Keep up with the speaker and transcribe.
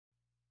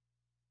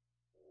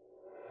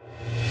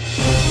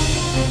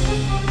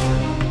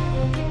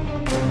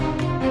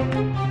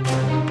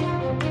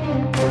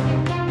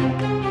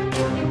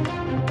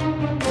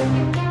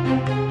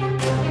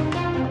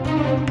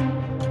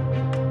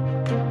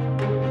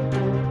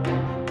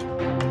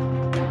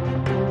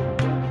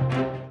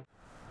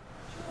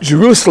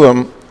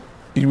Jerusalem,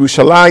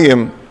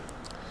 Yerushalayim,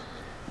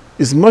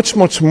 is much,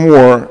 much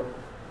more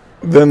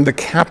than the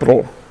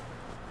capital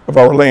of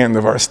our land,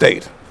 of our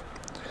state.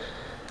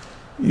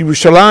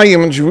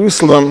 Yerushalayim,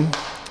 Jerusalem,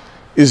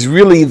 is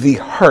really the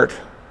heart,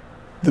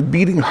 the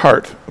beating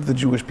heart of the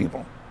Jewish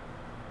people.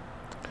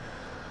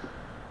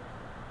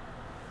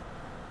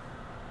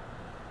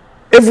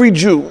 Every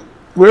Jew,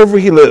 wherever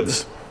he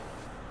lives,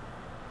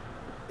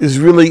 is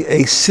really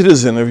a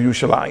citizen of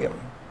Yerushalayim.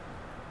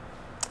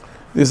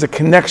 There's a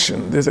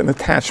connection, there's an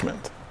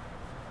attachment.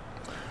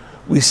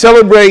 We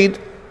celebrate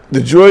the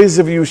joys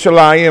of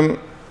Yerushalayim,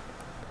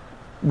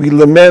 we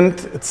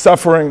lament its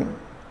suffering.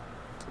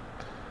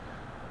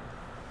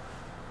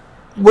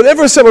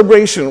 Whatever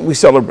celebration we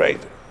celebrate,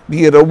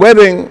 be it a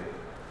wedding,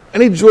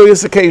 any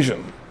joyous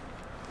occasion,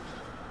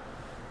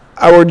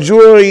 our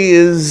joy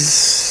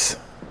is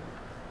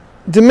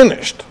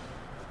diminished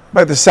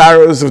by the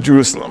sorrows of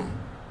Jerusalem.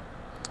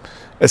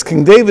 As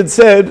King David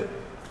said,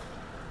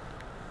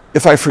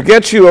 "If I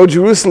forget you, O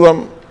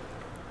Jerusalem,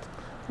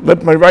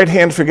 let my right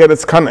hand forget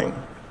its cunning.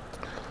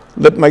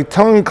 Let my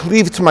tongue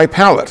cleave to my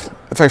palate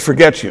if I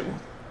forget you.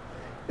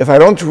 If I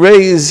don't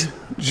raise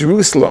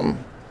Jerusalem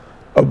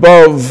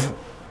above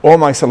all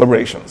my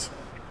celebrations."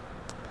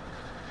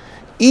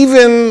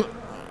 Even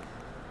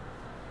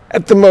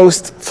at the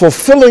most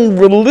fulfilling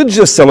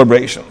religious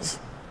celebrations,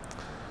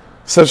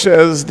 such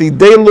as the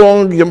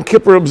day-long Yom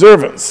Kippur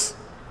observance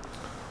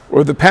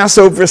or the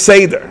Passover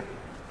Seder,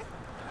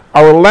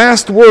 our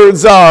last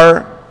words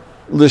are,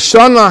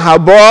 L'shana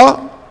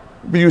haba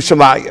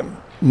b'Yushalayim.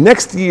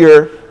 Next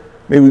year,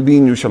 may we be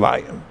in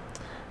Yerushalayim.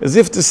 As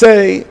if to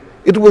say,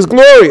 it was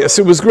glorious,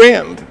 it was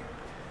grand.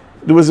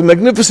 It was a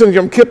magnificent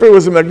Yom Kippur, it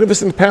was a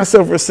magnificent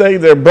Passover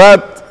Seder,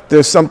 but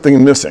there's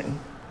something missing.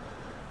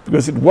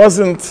 Because it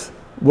wasn't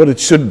what it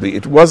should be.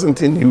 It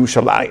wasn't in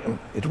Yerushalayim.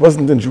 It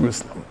wasn't in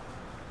Jerusalem.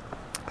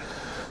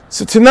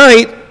 So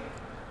tonight,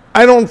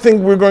 I don't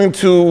think we're going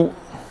to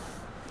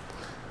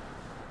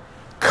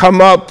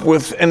come up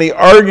with any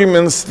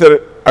arguments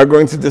that are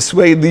going to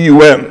dissuade the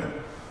UN.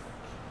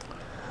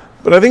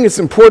 But I think it's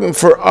important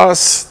for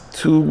us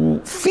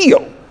to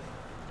feel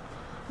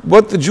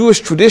what the Jewish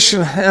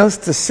tradition has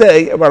to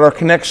say about our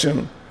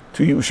connection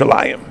to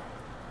Yerushalayim.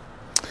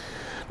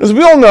 As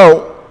we all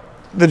know,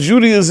 that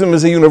Judaism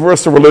is a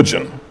universal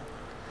religion.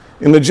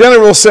 In the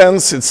general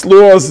sense, its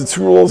laws, its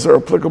rules are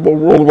applicable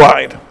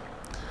worldwide.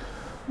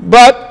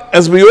 But,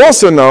 as we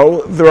also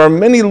know, there are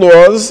many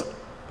laws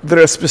that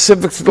are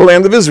specific to the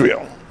land of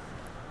Israel.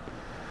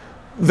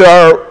 There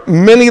are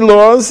many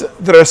laws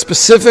that are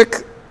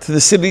specific to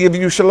the city of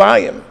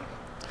Yerushalayim.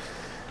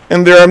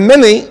 And there are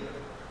many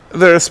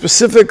that are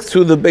specific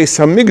to the Bais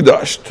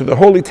HaMikdash, to the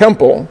Holy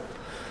Temple,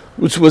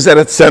 which was at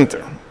its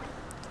center.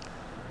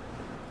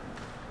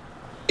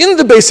 In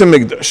the Bais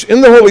HaMikdash, in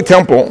the Holy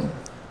Temple,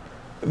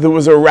 there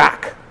was a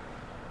rack.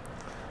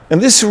 And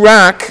this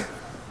rack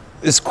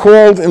is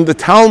called in the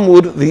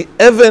Talmud the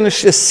Even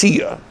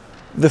Shesiyah,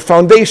 the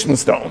foundation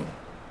stone.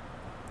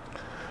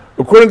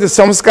 According to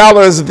some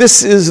scholars,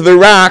 this is the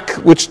rack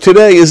which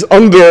today is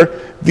under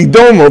the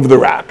dome of the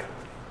rack.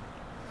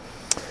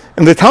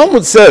 And the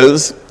Talmud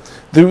says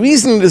the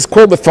reason it is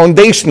called the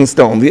foundation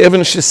stone, the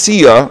Even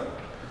Shesiyah,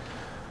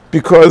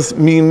 because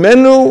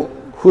Mimenu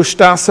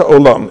Hushtasa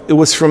Olam. It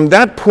was from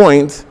that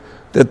point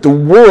that the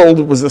world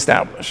was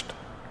established.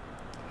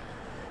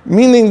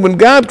 Meaning, when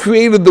God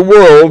created the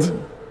world,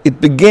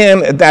 it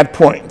began at that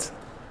point.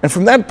 And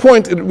from that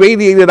point, it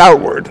radiated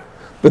outward.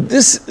 But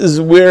this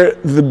is where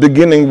the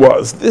beginning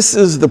was. This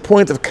is the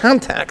point of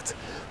contact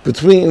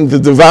between the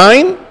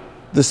divine,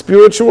 the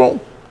spiritual,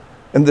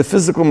 and the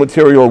physical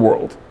material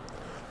world.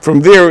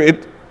 From there,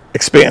 it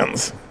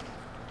expands.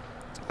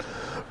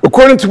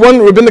 According to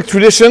one rabbinic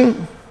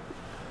tradition,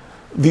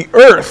 the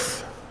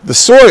earth, the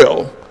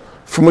soil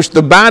from which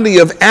the body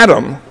of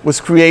Adam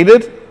was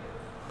created,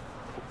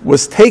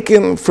 was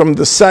taken from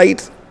the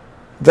site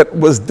that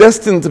was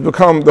destined to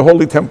become the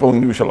Holy Temple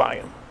in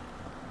Yerushalayim.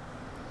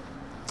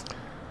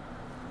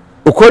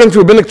 According to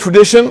rabbinic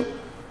tradition,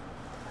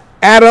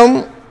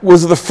 Adam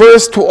was the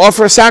first to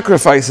offer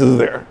sacrifices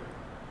there.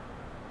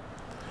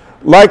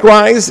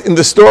 Likewise, in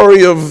the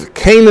story of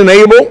Cain and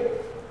Abel,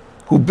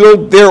 who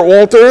built their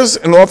altars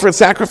and offered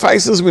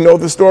sacrifices, we know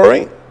the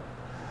story.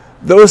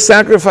 Those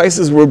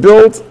sacrifices were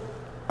built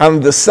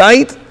on the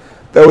site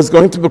that was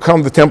going to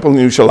become the temple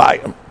in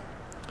Yerushalayim.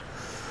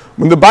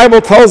 When the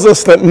Bible tells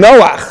us that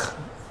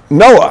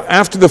Noah,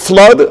 after the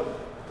flood,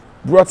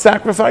 brought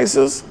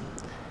sacrifices,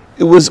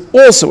 it was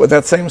also at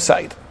that same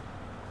site.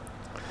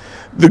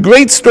 The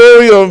great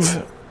story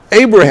of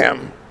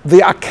Abraham, the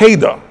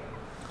Akedah,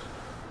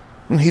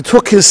 when he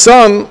took his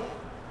son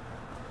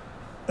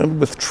and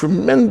with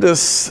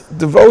tremendous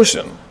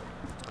devotion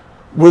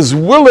was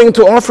willing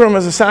to offer him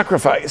as a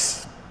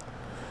sacrifice.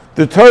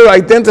 The Torah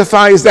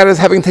identifies that as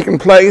having taken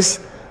place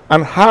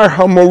on Har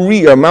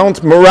HaMoriah,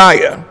 Mount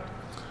Moriah,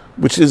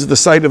 which is the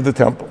site of the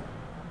temple.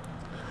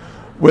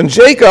 When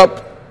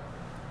Jacob,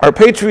 our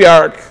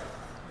patriarch,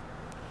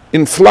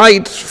 in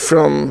flight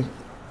from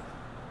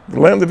the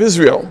land of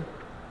Israel,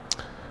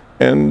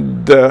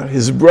 and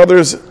his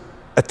brothers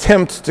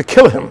attempt to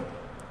kill him,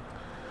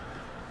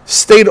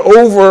 stayed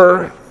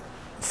over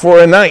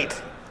for a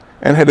night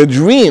and had a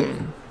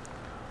dream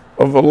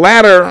of a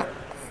ladder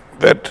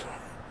that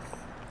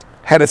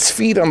had its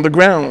feet on the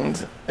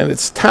ground and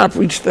its top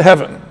reached to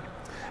heaven,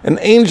 and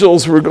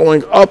angels were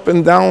going up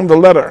and down the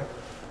ladder.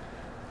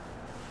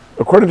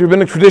 According to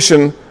rabbinic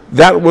tradition,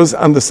 that was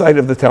on the site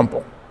of the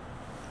temple.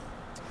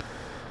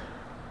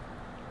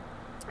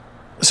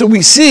 So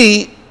we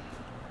see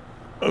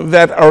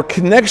that our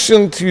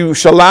connection to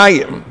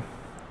Yerushalayim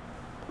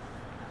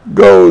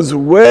goes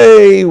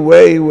way,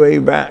 way, way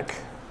back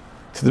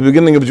to the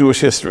beginning of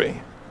Jewish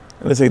history,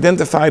 and is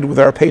identified with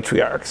our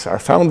patriarchs, our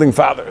founding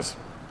fathers.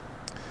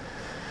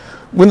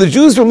 When the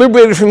Jews were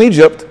liberated from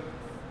Egypt,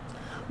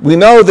 we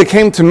know they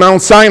came to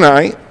Mount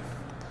Sinai,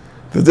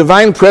 the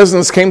divine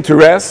presence came to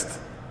rest,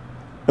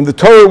 and the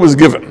Torah was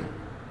given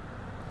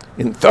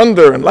in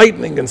thunder and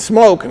lightning and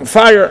smoke and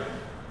fire.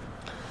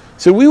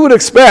 So we would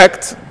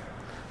expect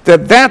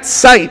that that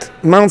site,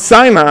 Mount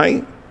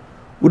Sinai,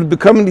 would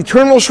become an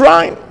eternal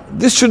shrine.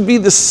 This should be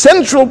the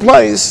central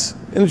place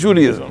in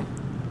Judaism.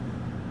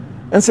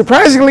 And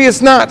surprisingly,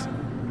 it's not.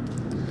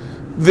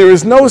 There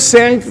is no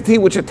sanctity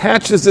which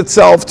attaches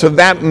itself to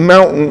that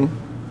mountain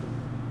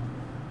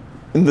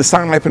in the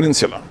Sinai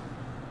Peninsula.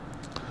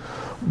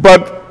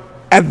 But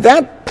at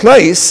that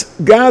place,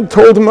 God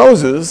told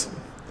Moses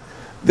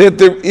that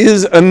there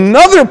is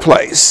another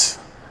place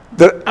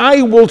that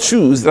I will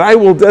choose, that I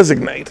will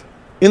designate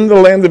in the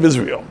land of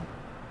Israel.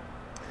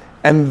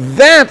 And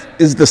that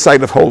is the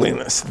site of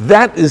holiness.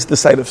 That is the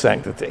site of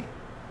sanctity.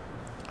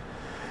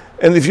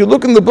 And if you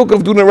look in the book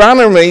of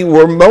Deuteronomy,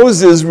 where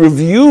Moses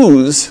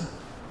reviews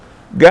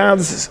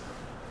God's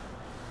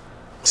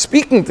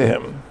speaking to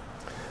him,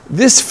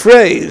 this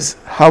phrase,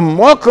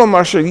 Hamakom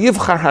asher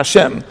yivchar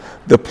Hashem,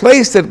 the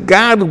place that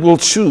God will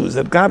choose,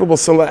 that God will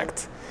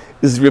select,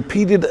 is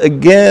repeated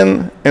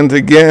again and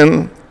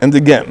again and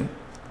again.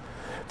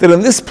 That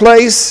in this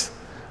place,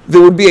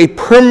 there would be a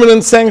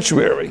permanent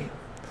sanctuary.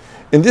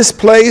 In this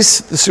place,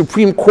 the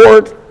Supreme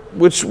Court,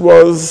 which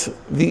was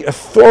the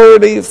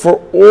authority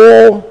for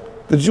all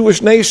the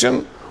Jewish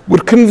nation,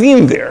 would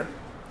convene there.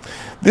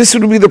 This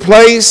would be the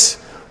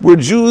place where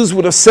Jews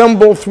would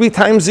assemble 3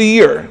 times a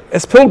year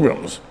as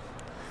pilgrims.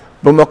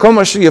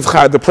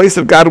 The place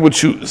that God would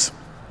choose.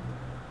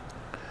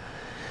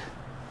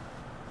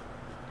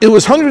 It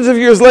was hundreds of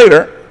years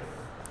later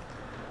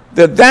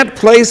that that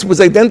place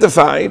was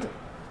identified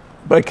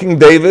by King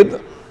David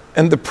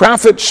and the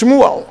prophet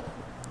Shmuel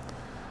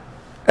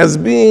as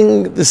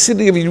being the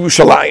city of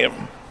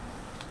Yerushalayim.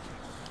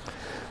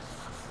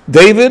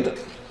 David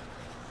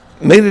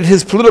made it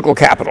his political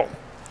capital,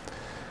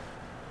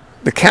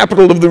 the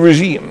capital of the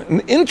regime.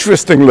 And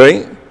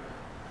interestingly,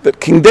 that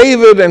King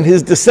David and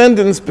his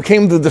descendants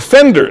became the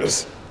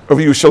defenders of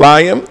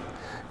Yerushalayim,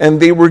 and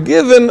they were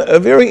given a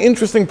very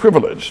interesting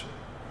privilege,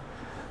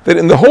 that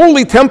in the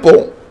Holy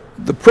Temple,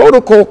 the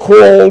protocol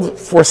called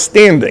for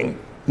standing.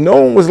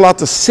 No one was allowed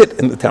to sit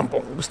in the temple.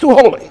 It was too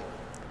holy.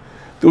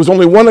 There was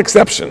only one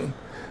exception.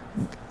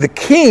 The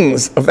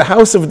kings of the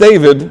house of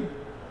David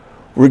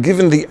were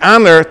given the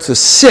honor to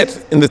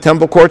sit in the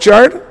temple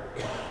courtyard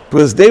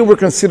because they were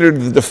considered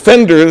the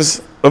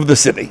defenders of the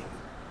city.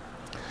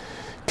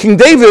 King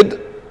David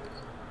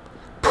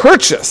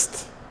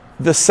purchased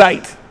the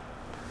site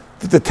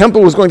that the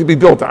temple was going to be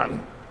built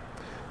on.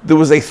 There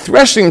was a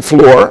threshing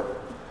floor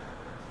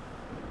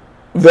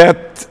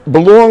that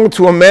belonged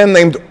to a man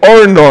named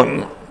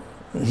Ornan.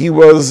 He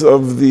was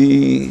of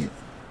the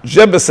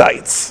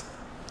Jebusites,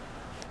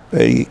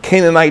 a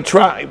Canaanite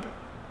tribe.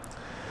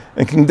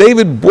 And King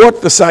David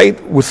bought the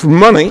site with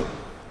money,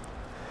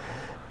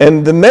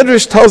 and the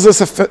Medrash tells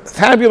us a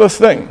fabulous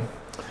thing.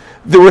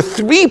 There were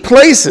 3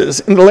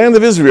 places in the land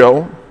of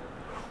Israel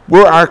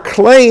where our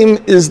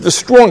claim is the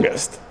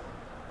strongest.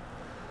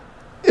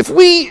 If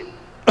we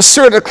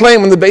assert a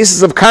claim on the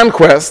basis of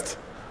conquest,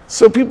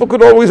 so people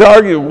could always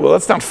argue, well,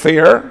 that's not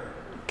fair,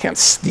 can't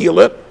steal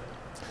it.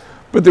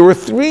 But there were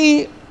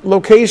 3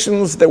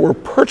 locations that were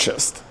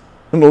purchased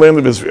in the land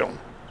of Israel.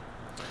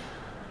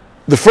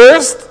 The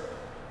first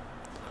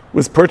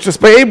was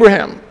purchased by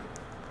Abraham.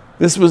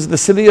 This was the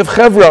city of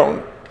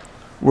Hebron,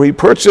 where he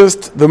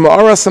purchased the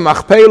Ma'aras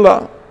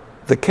HaMachpelah,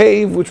 the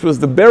cave which was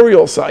the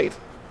burial site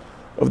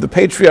of the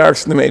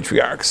patriarchs and the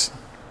matriarchs.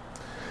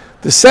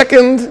 The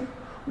second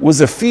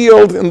was a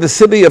field in the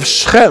city of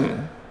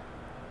Shechem.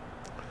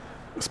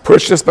 It was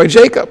purchased by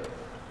Jacob.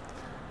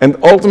 And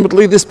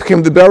ultimately this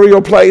became the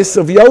burial place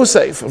of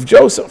Yosef, of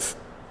Joseph.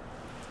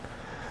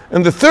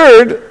 And the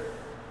third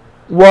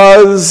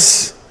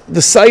was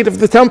the site of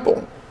the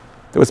temple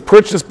that was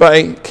purchased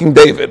by King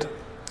David.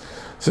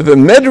 So the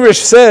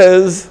Medrash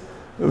says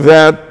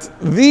that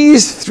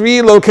these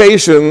 3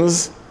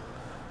 locations,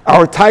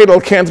 our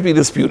title can't be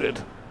disputed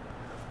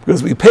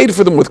because we paid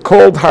for them with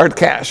cold, hard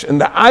cash.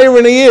 And the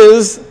irony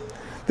is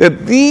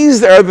that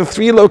these are the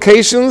 3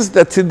 locations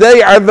that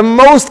today are the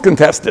most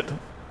contested.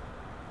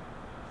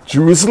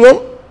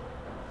 Jerusalem,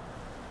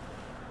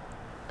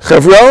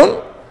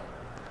 Hebron,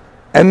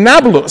 and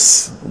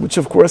Nablus, which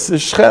of course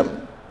is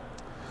Shechem.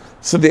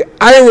 So the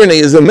irony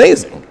is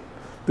amazing.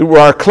 That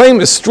where our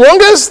claim is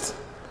strongest,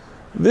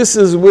 this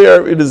is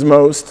where it is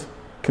most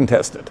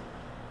contested.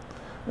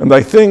 And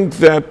I think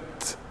that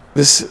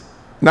this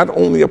not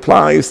only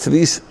applies to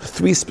these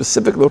three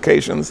specific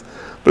locations,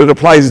 but it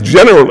applies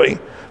generally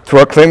to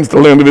our claims to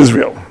the land of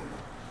Israel.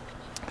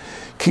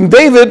 King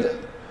David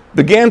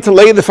began to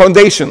lay the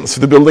foundations for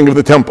the building of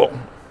the temple,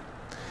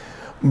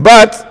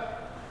 but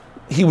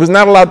he was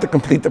not allowed to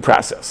complete the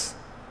process.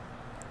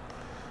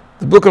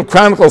 The book of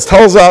Chronicles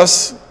tells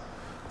us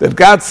that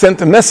God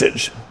sent a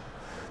message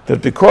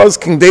that because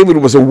King David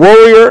was a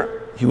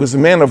warrior, he was a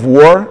man of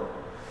war,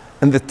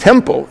 and the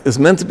temple is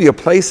meant to be a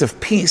place of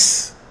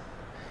peace,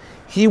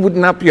 he would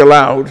not be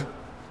allowed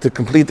to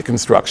complete the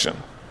construction.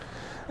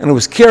 And it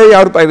was carried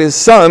out by his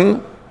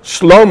son,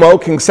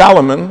 Shlomo, King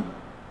Solomon,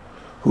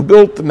 who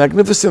built the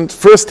magnificent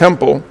first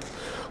temple,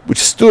 which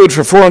stood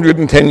for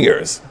 410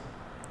 years.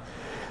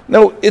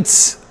 Now,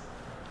 it's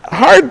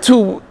hard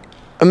to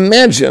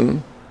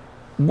imagine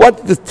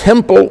what the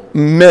temple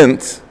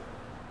meant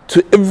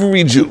to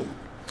every Jew.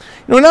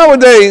 You know,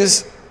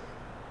 nowadays,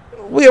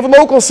 we have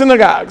local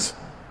synagogues.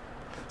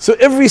 So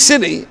every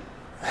city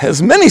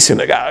has many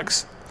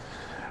synagogues.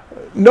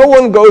 No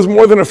one goes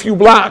more than a few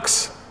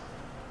blocks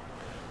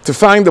to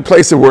find a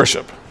place of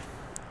worship.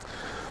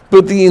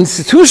 But the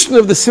institution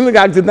of the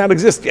synagogue did not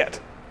exist yet.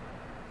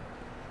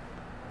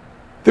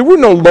 There were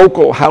no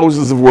local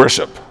houses of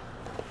worship.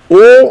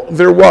 All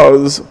there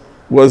was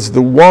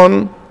the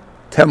one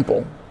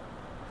temple,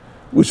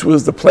 which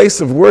was the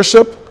place of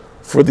worship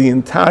for the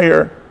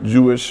entire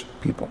Jewish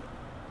people.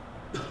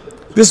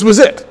 This was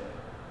it.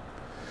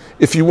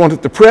 If you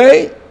wanted to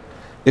pray,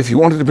 if you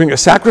wanted to bring a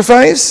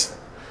sacrifice,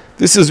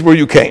 this is where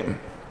you came.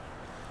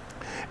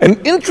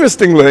 And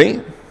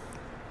interestingly,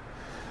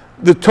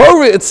 the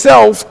Torah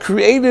itself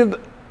created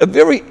a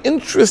very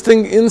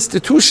interesting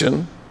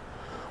institution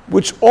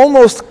which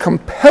almost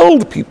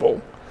compelled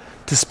people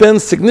to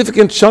spend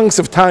significant chunks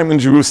of time in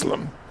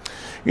Jerusalem.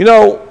 You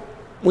know,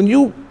 when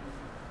you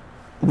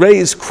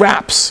raise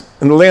crops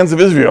in the lands of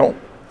Israel,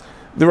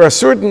 there are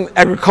certain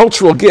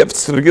agricultural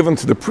gifts that are given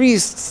to the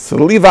priests, to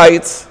the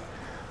Levites.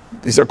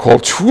 These are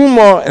called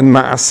Truma and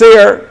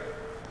Maaser.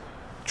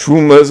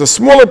 Truma is a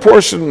smaller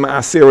portion,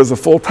 Maaser is a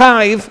full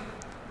tithe,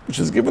 which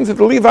is given to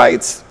the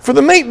Levites for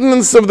the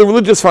maintenance of the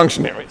religious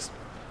functionaries.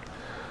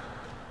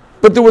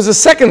 But there was a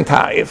second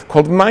tithe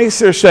called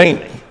Maaser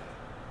Sheni.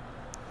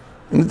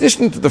 In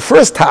addition to the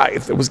first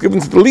tithe that was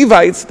given to the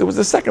Levites, there was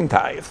a second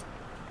tithe.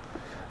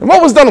 And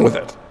what was done with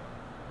it?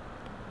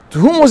 To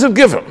whom was it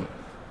given?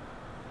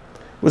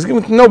 It was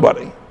given to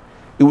nobody.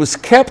 It was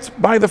kept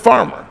by the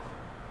farmer.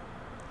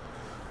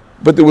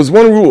 But there was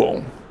one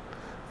rule,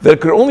 that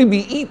it could only be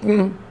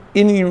eaten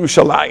in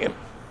Yerushalayim.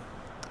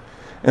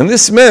 And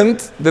this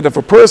meant that if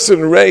a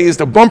person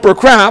raised a bumper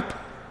crop,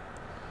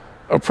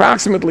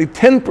 approximately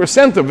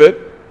 10% of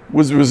it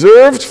was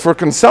reserved for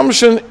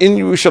consumption in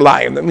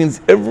Yerushalayim. That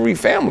means every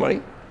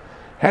family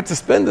had to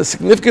spend a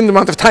significant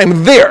amount of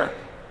time there,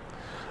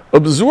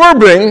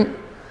 absorbing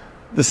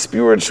the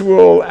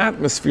spiritual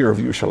atmosphere of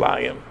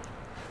Yerushalayim,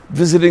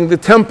 visiting the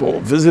temple,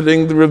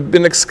 visiting the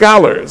rabbinic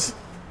scholars,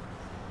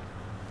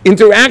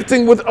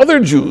 interacting with other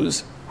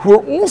Jews who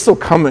are also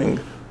coming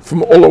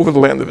from all over the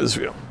land of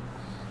Israel.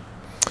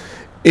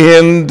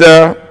 And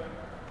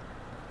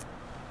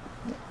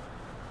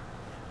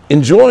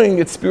enjoying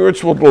its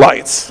spiritual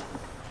delights.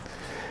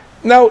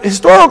 Now,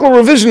 historical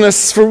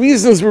revisionists, for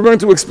reasons we're going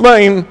to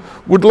explain,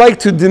 would like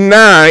to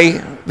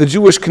deny the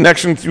Jewish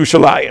connection to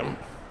Yerushalayim.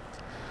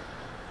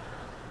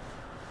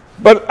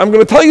 But I'm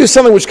going to tell you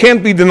something which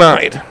can't be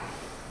denied.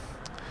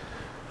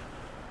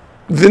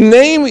 The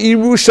name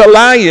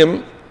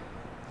Yerushalayim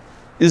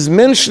is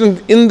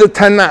mentioned in the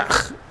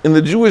Tanakh, in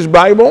the Jewish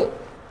Bible,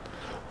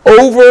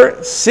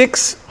 over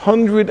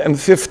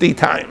 650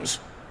 times.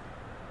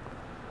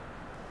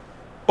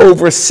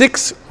 Over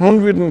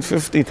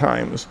 650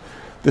 times,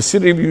 the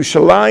city of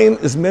Yerushalayim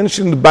is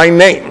mentioned by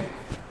name.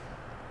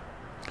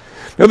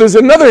 Now there's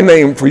another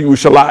name for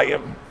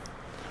Yerushalayim,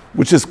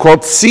 which is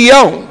called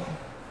Sion.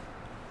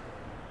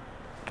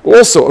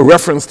 Also a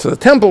reference to the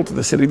temple, to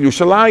the city of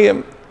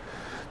Yerushalayim.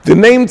 The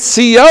name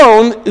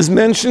Sion is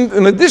mentioned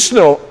an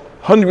additional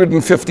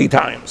 150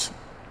 times.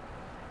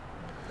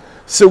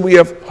 So we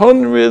have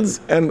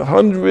hundreds and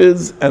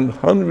hundreds and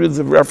hundreds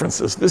of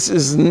references. This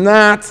is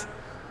not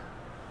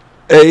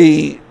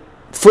a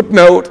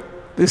footnote.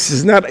 This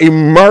is not a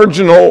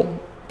marginal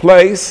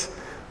place.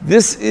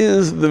 This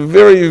is the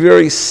very,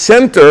 very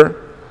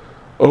center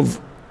of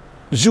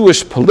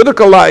Jewish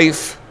political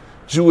life,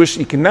 Jewish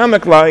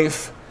economic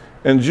life,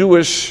 and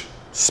Jewish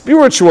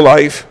spiritual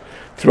life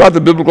throughout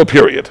the biblical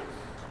period.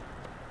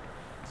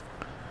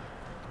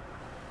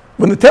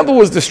 When the temple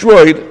was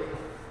destroyed,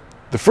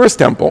 the first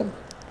temple,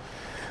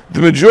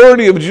 the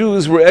majority of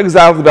Jews were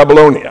exiled to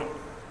Babylonia.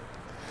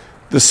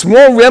 The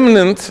small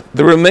remnant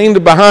that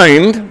remained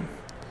behind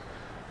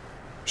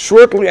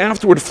shortly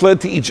afterward fled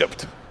to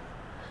Egypt.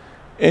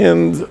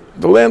 And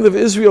the land of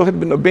Israel had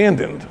been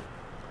abandoned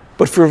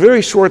but for a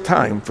very short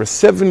time, for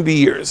 70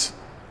 years.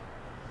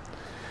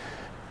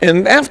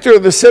 And after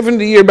the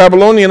 70-year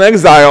Babylonian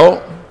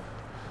exile,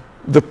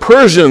 the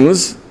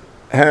Persians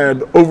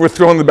had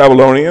overthrown the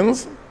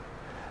Babylonians,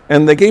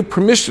 and they gave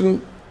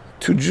permission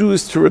to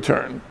Jews to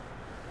return.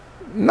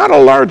 Not a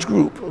large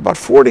group, about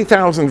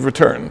 40,000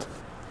 returned.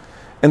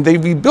 And they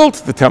rebuilt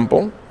the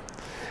temple,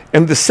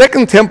 and the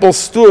second temple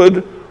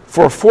stood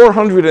for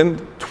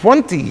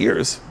 420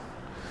 years,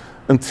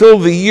 until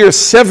the year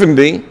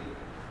 70,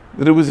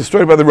 that it was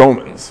destroyed by the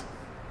Romans.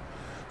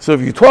 So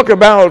if you talk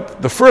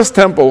about the first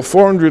temple,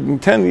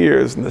 410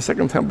 years, and the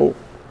second temple,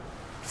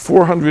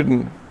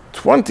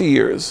 420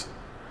 years,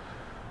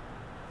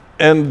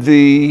 and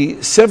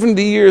the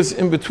 70 years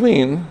in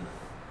between,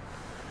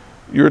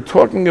 you're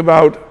talking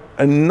about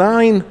a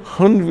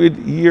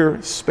 900-year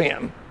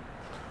span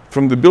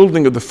from the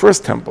building of the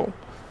first temple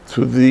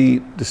to the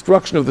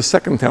destruction of the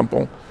second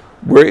temple,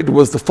 where it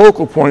was the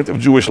focal point of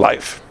Jewish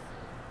life.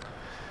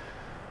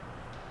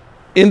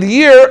 In the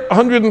year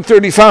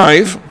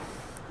 135,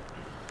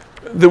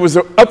 there was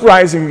an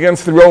uprising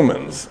against the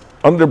Romans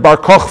under Bar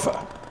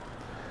Kokhba.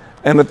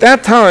 And at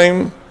that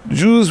time,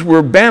 Jews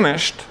were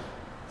banished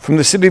from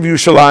the city of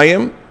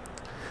Yerushalayim.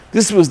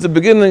 This was the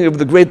beginning of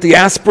the great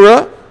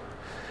diaspora.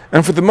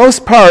 And for the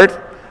most part,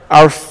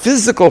 our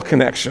physical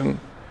connection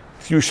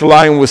to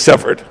Yerushalayim was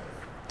severed.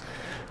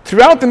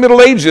 Throughout the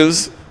Middle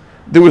Ages,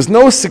 there was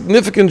no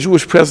significant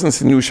Jewish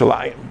presence in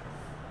Yerushalayim.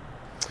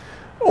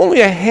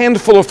 Only a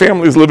handful of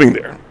families living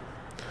there,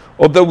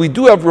 although we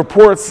do have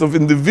reports of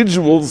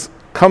individuals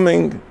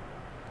coming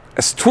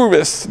as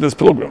tourists and as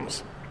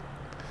pilgrims.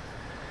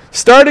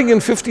 Starting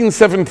in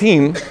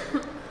 1517,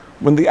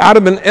 when the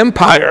Ottoman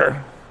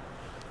Empire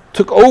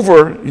took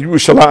over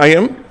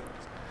Yerushalayim,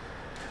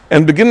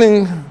 and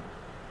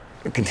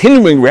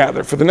continuing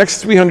for the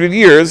next 300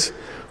 years,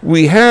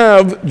 we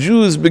have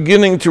Jews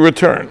beginning to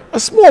return, a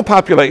small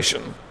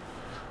population,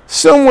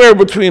 somewhere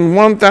between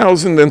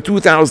 1,000 and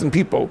 2,000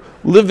 people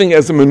living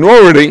as a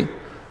minority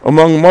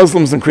among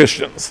Muslims and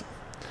Christians.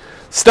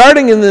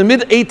 Starting in the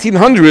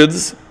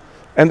mid-1800s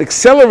and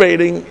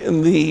accelerating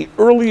in the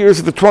early years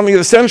of the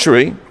 20th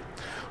century,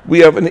 we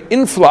have an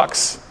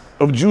influx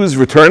of Jews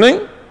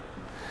returning,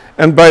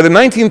 and by the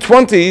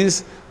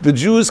 1920s, the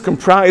Jews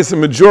comprise the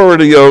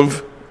majority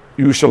of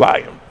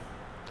Yerushalayim.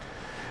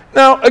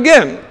 Now,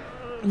 again,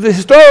 the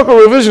historical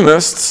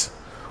revisionists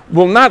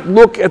will not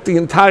look at the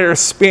entire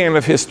span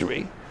of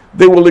history.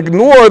 They will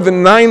ignore the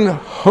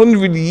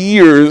 900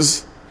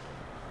 years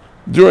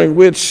during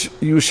which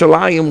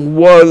Yerushalayim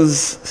was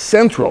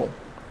central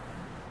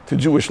to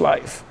Jewish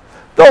life.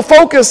 They'll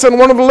focus on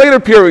one of the later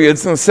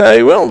periods and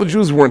say, well, the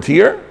Jews weren't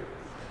here.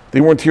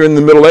 They weren't here in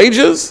the Middle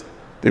Ages.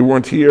 They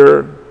weren't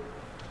here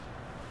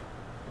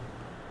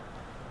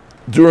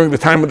during the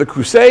time of the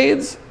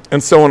Crusades,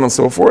 and so on and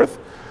so forth.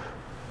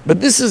 But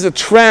this is a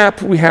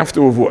trap we have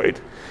to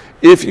avoid.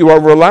 If you are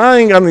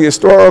relying on the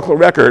historical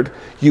record,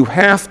 you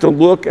have to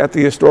look at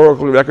the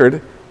historical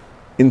record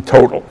in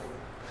total.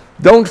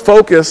 Don't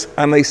focus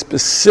on a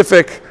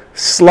specific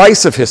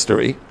slice of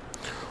history.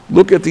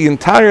 Look at the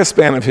entire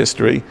span of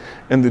history,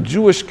 and the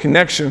Jewish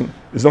connection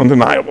is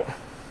undeniable.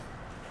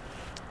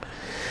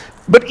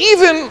 But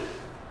even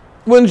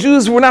when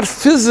Jews were not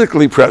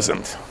physically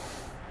present,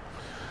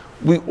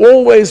 we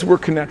always were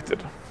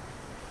connected.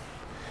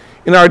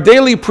 In our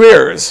daily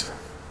prayers,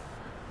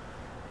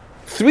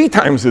 3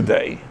 times a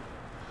day,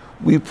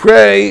 we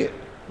pray,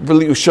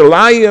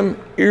 V'Yerushalayim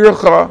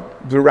ircha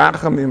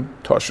v'rachamim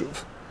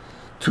toshuv.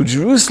 To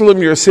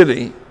Jerusalem, your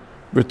city,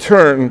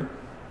 return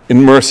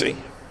in mercy.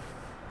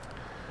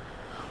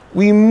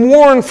 We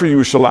mourn for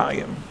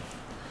Yerushalayim.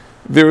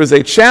 There is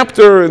a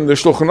chapter in the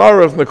Shulchan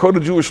Aruch, in the Code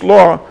of Jewish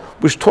Law,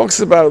 which talks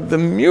about the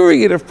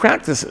myriad of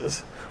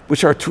practices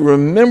which are to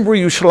remember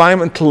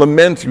Yerushalayim and to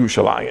lament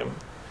Yerushalayim.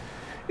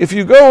 If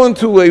you go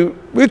into a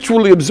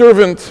ritually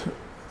observant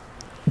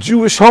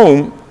Jewish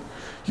home,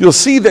 you'll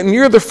see that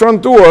near the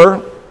front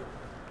door,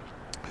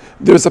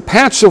 there's a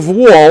patch of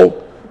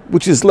wall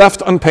which is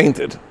left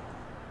unpainted.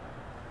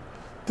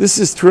 This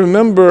is to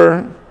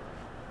remember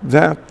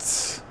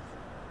that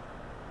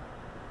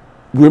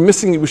we're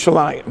missing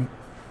Yerushalayim.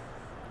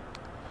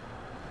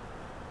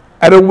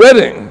 At a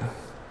wedding,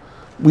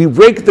 we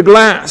break the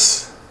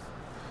glass.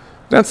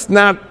 That's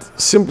not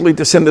simply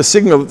to send a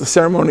signal that the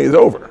ceremony is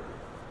over.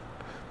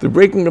 The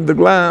breaking of the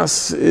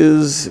glass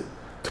is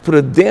to put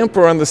a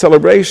damper on the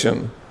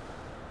celebration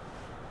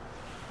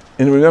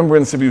in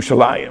remembrance of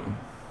Yerushalayim.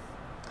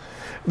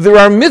 There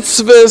are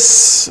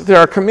mitzvahs, there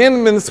are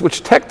commandments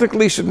which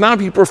technically should not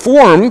be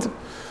performed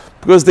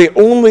because they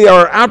only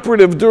are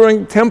operative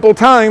during temple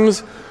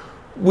times.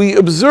 We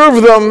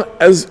observe them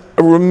as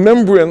a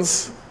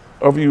remembrance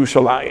of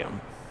Yerushalayim.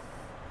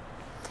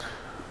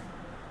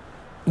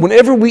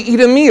 Whenever we eat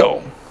a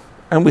meal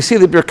and we say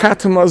the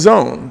Birkat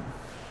Hamazon,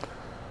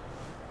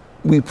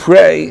 we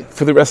pray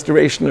for the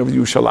restoration of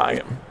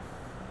Yerushalayim.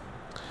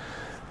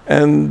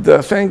 And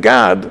thank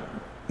God,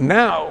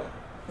 now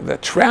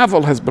that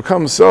travel has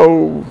become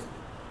so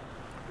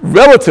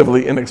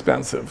relatively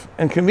inexpensive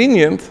and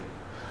convenient,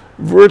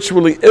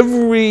 virtually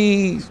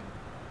every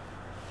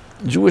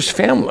Jewish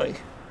family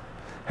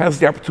has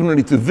the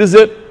opportunity to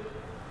visit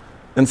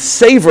and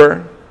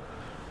savor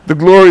the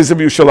glories of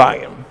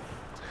Yerushalayim.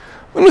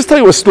 Let me just tell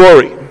you a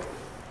story.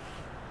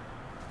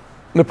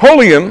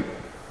 Napoleon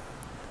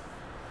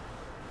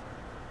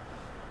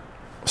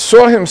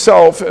saw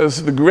himself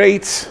as the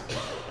great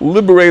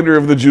liberator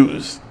of the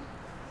Jews,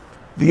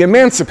 the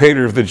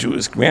emancipator of the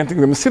Jews,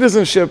 granting them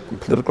citizenship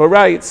and political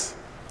rights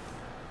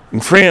in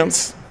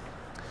France.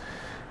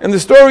 And the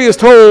story is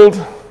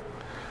told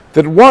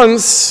that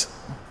once,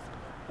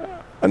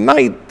 a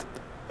night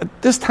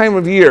at this time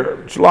of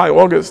year, July,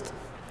 August,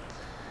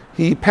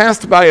 he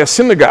passed by a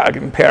synagogue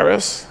in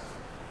Paris,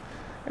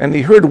 and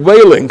he heard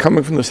wailing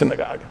coming from the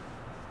synagogue.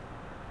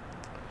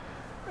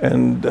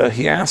 And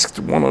he asked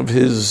one of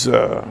his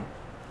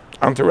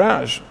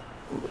entourage,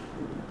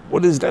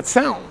 "What is that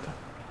sound?"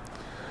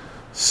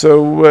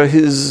 So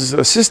his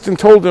assistant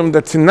told him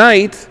that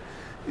tonight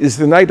is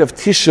the night of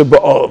Tisha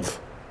B'Av,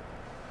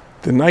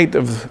 the night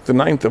of the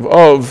 9th of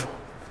Av,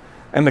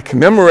 and it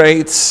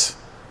commemorates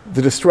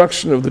the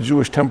destruction of the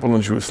Jewish temple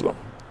in Jerusalem.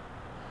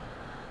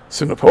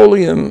 So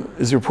Napoleon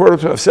is reported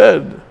to have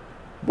said,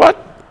 "What?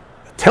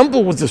 The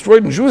temple was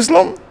destroyed in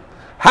Jerusalem?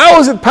 How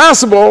is it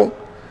possible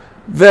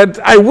that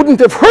I wouldn't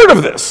have heard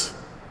of this?"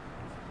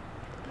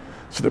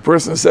 So the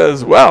person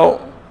says, "Well,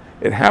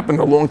 it happened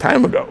a long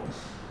time ago.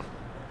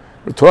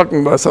 We're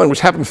talking about something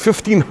which happened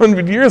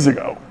 1,500 years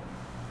ago."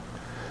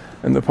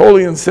 And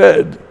Napoleon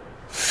said,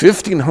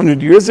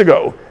 1,500 years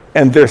ago,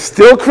 and they're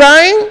still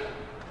crying?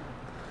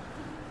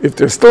 If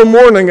they're still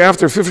mourning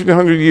after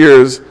 1,500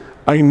 years,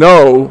 I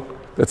know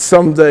that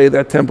someday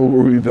that temple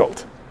will be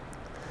rebuilt.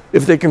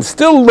 If they can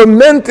still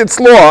lament its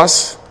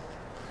loss,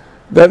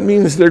 that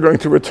means they're going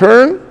to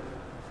return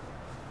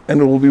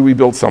and it will be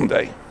rebuilt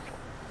someday.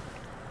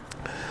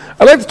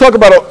 I'd like to talk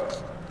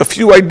about a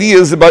few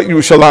ideas about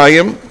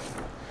Yerushalayim.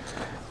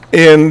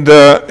 And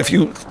if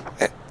you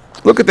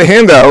look at the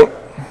handout,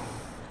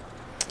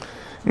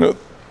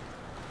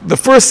 the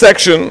first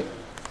section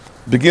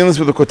begins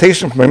with a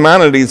quotation from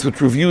Maimonides,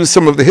 which reviews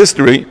some of the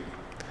history.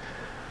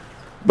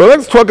 But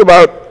let's talk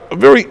about a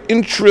very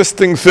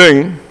interesting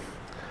thing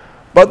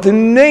about the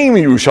name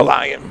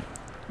Yerushalayim.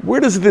 Where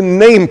does the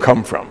name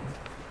come from?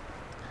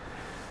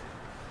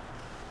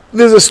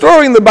 There's a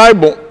story in the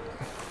Bible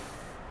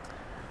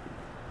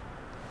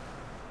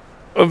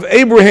of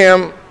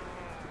Abraham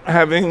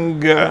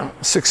having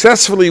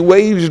successfully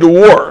waged a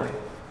war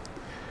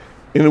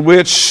in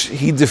which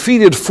he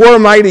defeated 4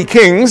 mighty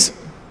kings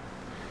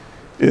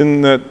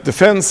in the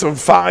defense of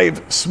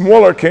 5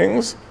 smaller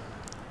kings.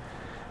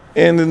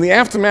 And in the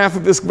aftermath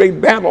of this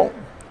great battle,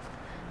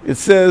 it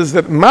says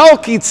that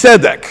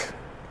Melchizedek,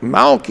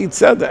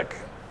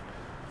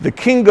 the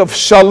king of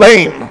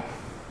Shalem,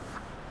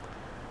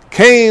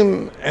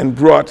 came and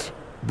brought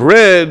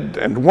bread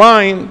and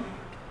wine,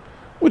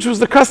 which was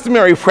the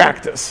customary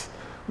practice.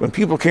 When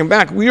people came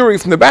back weary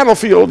from the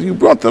battlefield, you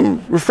brought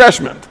them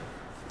refreshment.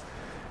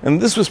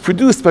 And this was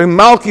produced by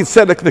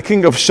Melchizedek, the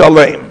king of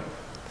Shalem.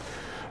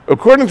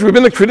 According to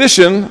rabbinic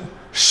tradition,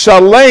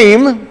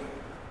 Shalem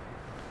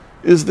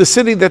is the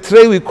city that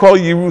today we call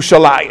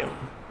Yerushalayim.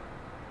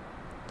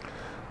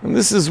 And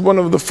this is one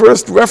of the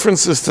first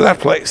references to that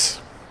place.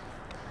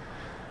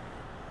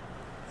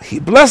 He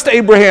blessed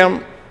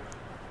Abraham,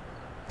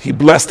 he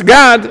blessed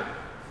God,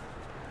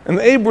 and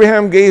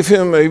Abraham gave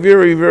him a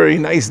very, very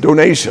nice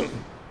donation.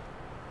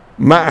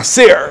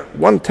 Maaser,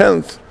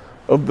 1/10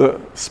 of the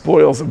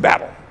spoils of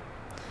battle.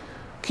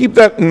 Keep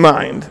that in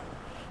mind.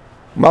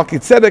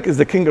 Melchizedek is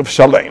the king of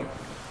Shalem.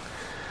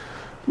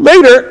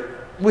 Later,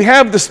 we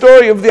have the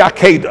story of the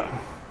Akedah.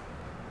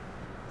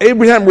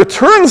 Abraham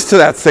returns to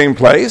that same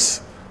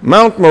place,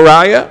 Mount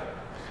Moriah.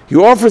 He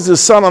offers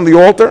his son on the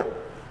altar.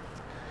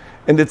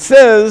 And it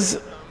says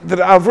that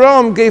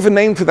Avram gave a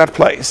name to that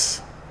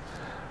place.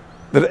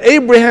 That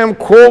Abraham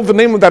called the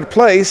name of that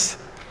place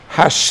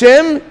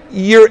Hashem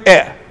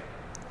Yireh.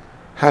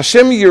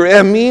 Hashem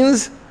Yireh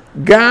means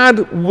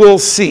God will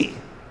see.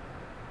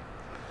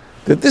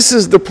 That this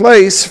is the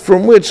place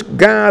from which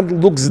God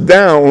looks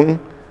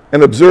down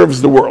and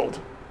observes the world.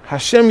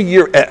 Hashem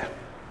Yireh.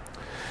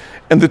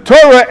 And the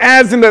Torah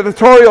adds an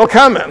editorial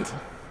comment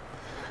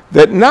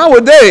that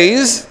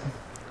nowadays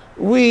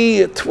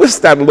we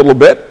twist that a little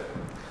bit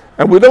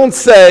and we don't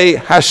say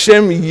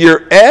Hashem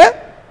Yireh,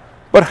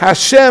 but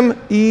Hashem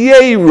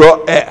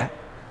Yeroeh.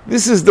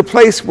 This is the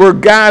place where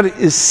God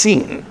is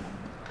seen.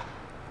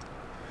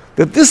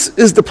 That this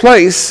is the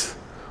place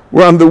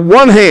where on the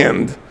one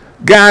hand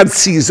God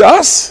sees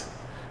us,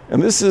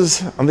 and this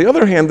is on the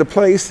other hand the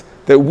place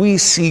that we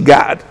see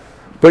God.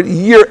 But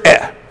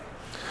Yireh.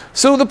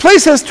 So the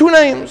place has 2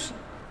 names.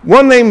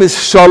 One name is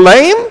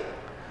Shalem,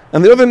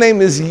 and the other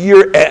name is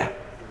Yireh.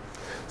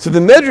 So the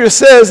Medrash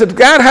says that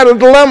God had a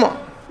dilemma.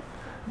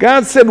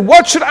 God said,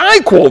 what should I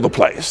call the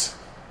place?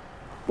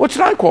 What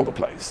should I call the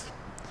place?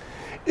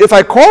 If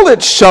I call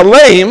it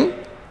Shalem,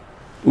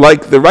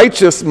 like the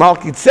righteous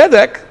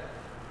Melchizedek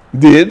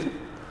did,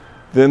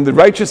 then the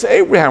righteous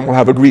Abraham will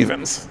have a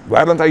grievance.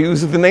 Why don't I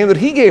use the name that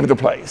he gave the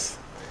place?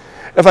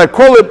 If I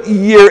call it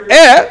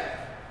Yireh,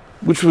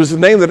 which was the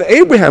name that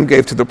Abraham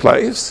gave to the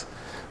place,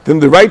 then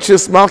the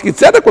righteous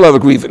Melchizedek will have a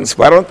grievance.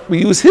 Why don't we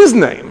use his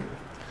name?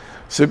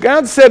 So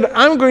God said,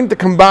 I'm going to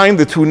combine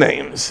the two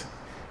names.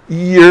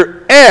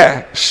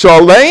 Yireh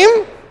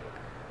Shalem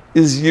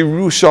is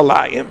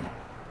Yerushalayim.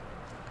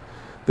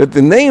 That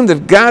the name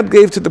that God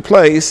gave to the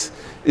place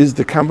is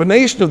the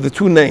combination of the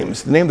two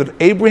names. The name that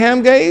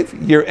Abraham gave,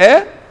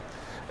 Yireh,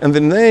 and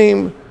the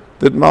name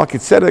that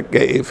Melchizedek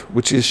gave,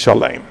 which is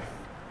Shalem.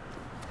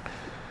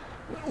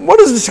 What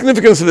is the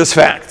significance of this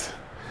fact?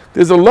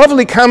 There's a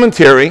lovely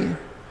commentary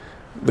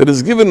that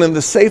is given in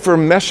the Sefer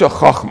Meshech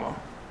Chochmah.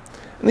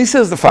 And he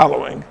says the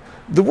following.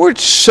 The word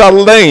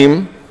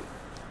Shalem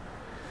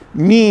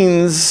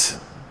means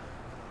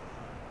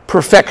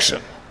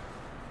perfection.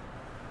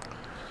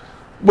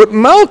 What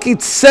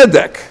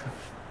Melchizedek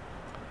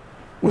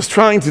was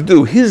trying to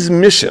do, his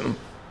mission,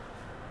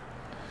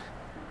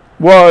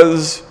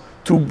 was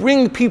to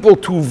bring people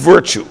to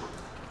virtue,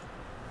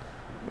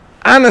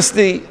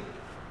 honesty,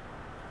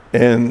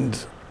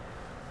 and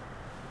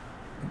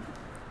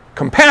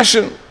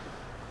compassion,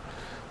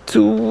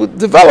 to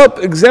develop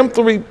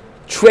exemplary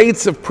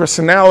traits of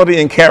personality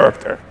and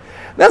character.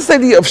 That's the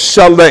idea of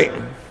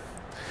Shalem.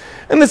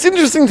 And it's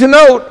interesting to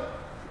note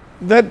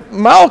that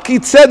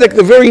Melchizedek,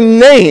 the very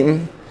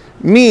name,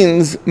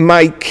 means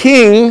my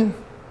king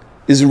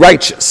is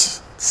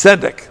righteous,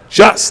 tzedek,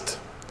 just.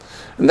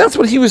 And that's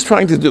what he was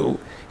trying to do.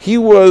 He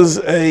was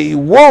a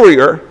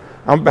warrior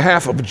on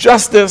behalf of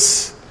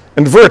justice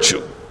and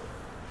virtue.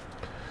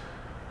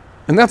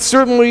 And that's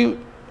certainly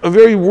a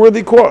very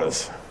worthy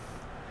cause.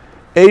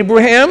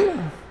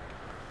 Abraham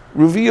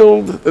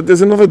revealed that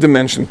there's another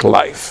dimension to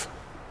life.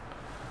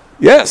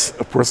 Yes,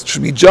 a person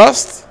should be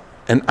just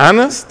and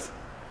honest,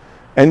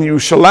 and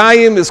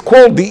Yerushalayim is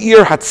called the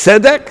Ir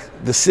HaTzedek,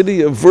 the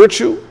city of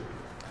virtue,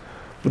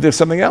 but there's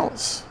something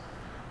else,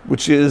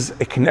 which is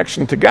a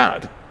connection to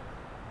God,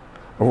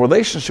 a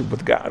relationship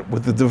with God,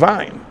 with the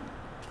divine.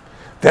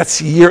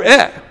 That's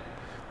Yireh.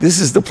 This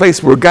is the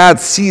place where God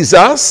sees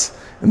us,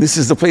 and this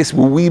is the place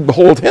where we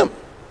behold him.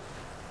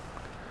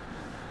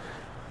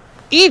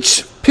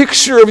 Each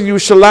picture of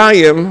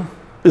Yerushalayim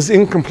is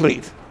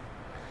incomplete.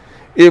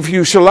 If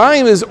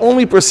Yerushalayim is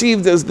only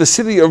perceived as the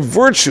city of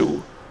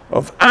virtue,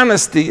 of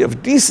honesty,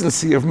 of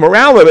decency, of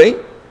morality,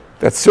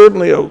 that's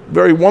certainly a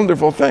very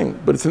wonderful thing,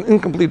 but it's an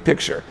incomplete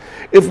picture.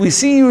 If we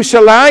see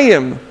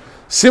Yerushalayim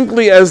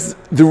simply as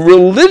the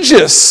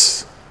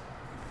religious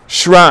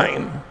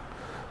shrine,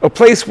 a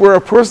place where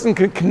a person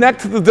can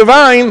connect to the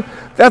divine,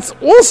 that's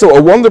also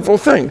a wonderful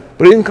thing,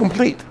 but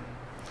incomplete.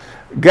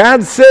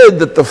 God said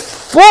that the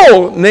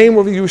full name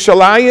of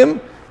Yerushalayim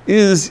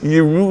is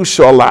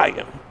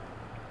Yerushalayim.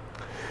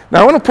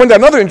 Now I want to point out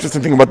another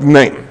interesting thing about the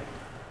name.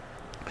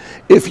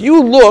 If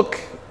you look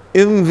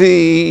in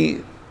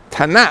the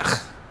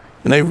Tanakh,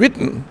 in a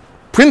written,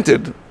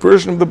 printed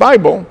version of the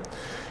Bible,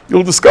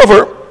 you'll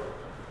discover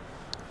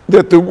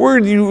that the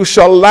word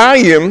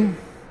Yerushalayim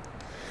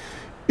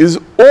is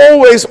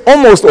always,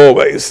 almost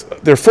always,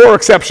 there are 4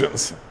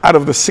 exceptions out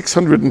of the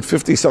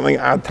 650 something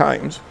odd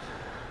times,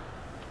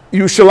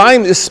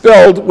 Yerushalayim is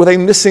spelled with a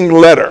missing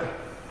letter.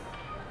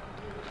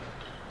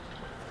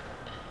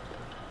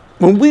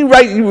 When we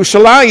write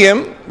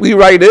Yerushalayim, we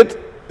write it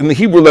in the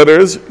Hebrew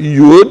letters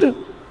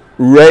Yud,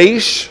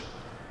 Resh,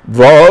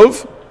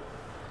 Vav,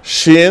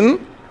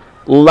 Shin,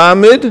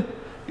 Lamed,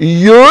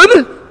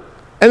 Yud,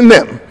 and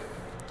Mem.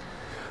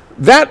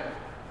 That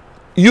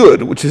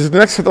Yud, which is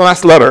next to the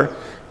last letter,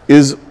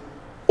 is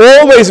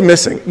always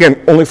missing.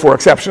 Again, only 4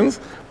 exceptions,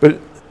 but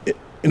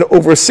in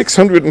over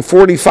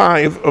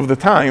 645 of the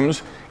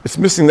times, it's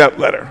missing that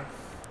letter.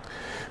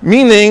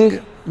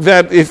 Meaning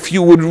that if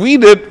you would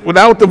read it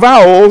without the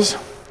vowels,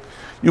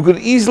 you could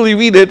easily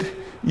read it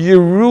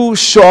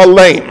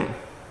Yerushalayim,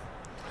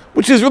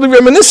 which is really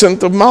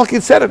reminiscent of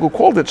Melchizedek, who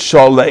called it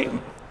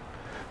Shalem.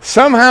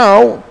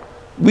 Somehow,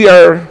 we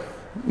are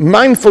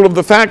mindful of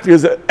the fact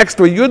there's an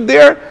extra yud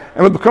there,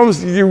 and it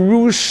becomes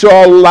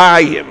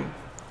Yerushalayim.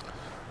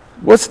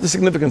 What's the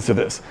significance of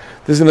this?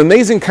 There's an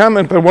amazing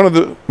comment by one of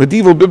the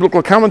medieval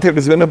biblical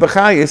commentators,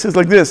 Habechira. It says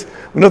like this: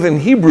 we know that in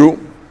Hebrew,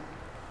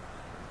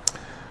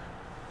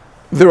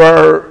 there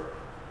are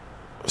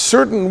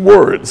certain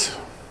words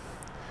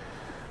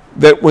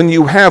that when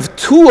you have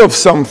 2 of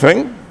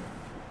something,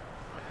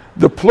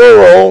 the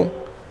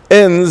plural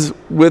ends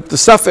with the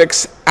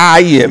suffix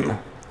ayim.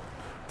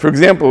 For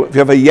example, if you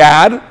have a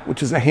yad,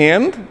 which is a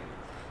hand,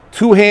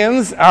 2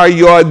 hands are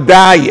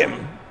yodayim.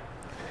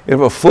 You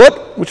have a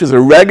foot, which is a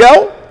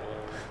regel,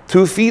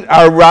 2 feet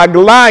are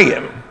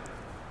raglayim.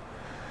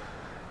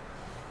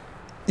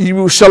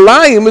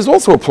 Yerushalayim is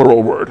also a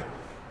plural word.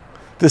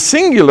 The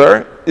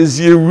singular is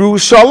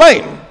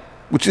Yerushalayim,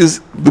 which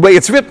is the way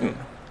it's written.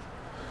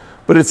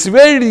 But it's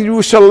read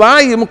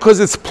Yerushalayim because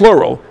it's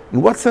plural.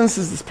 In what sense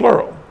is this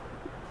plural?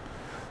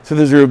 So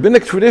there's a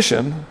rabbinic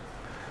tradition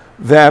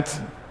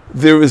that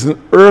there is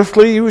an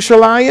earthly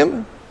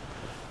Yerushalayim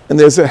and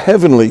there's a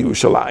heavenly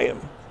Yerushalayim.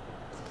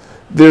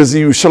 There's a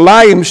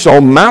Yerushalayim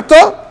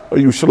Shalmata, or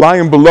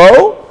Yerushalayim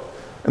below,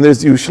 and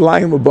there's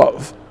Yerushalayim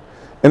above.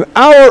 And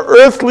our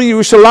earthly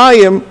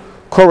Yerushalayim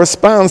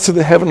corresponds to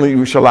the heavenly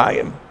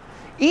Yerushalayim.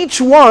 Each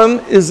one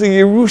is a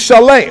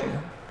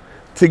Yerushalayim.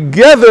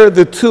 Together,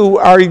 the two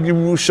are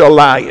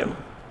Yerushalayim.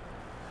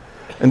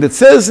 And it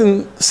says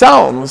in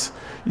Psalms,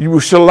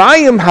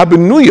 Yerushalayim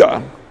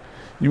habenuya,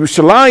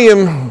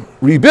 Yerushalayim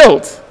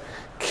rebuilt,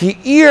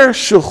 ki'ir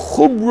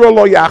shechubra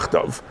lo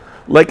yachtav,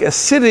 like a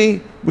city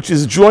which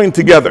is joined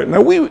together.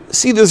 Now we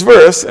see this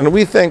verse and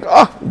we think,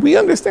 we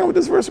understand what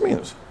this verse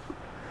means.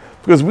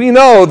 Because we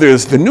know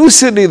there's the new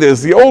city,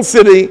 there's the old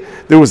city.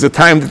 There was a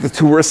time that the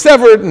two were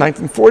severed in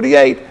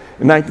 1948.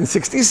 In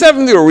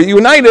 1967, they were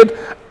reunited.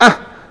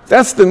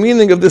 That's the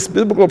meaning of this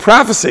biblical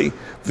prophecy.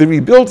 They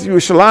rebuilt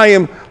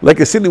Yerushalayim like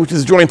a city which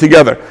is joined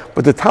together.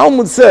 But the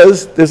Talmud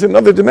says there's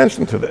another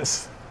dimension to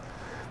this.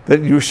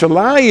 That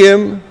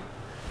Yerushalayim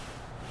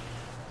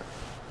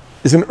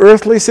is an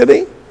earthly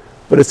city,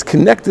 but it's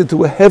connected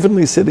to a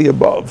heavenly city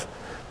above.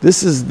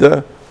 This is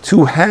the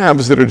two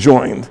halves that are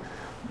joined.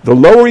 The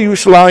lower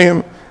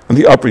Yerushalayim and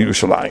the upper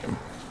Yerushalayim.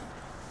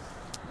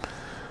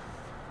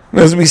 And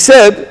as we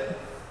said,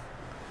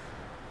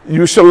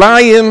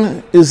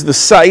 Yerushalayim is the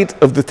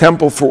site of the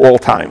temple for all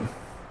time.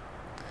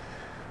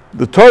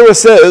 The Torah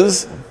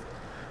says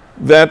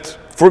that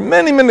for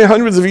many, many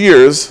hundreds of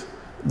years,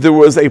 there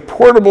was a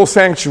portable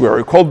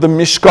sanctuary called the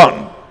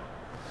Mishkan.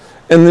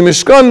 And the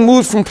Mishkan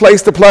moved from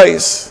place to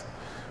place.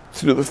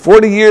 Through the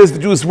 40 years the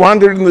Jews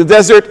wandered in the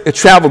desert, it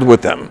traveled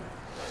with them.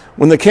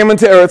 When they came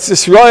into Eretz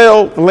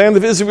Israel, the land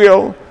of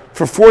Israel,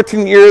 for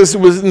 14 years it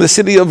was in the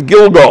city of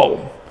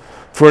Gilgal.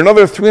 For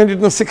another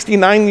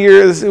 369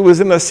 years it was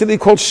in a city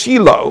called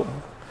Shiloh.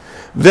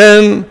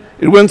 Then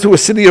it went to a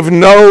city of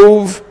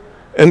Nov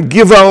and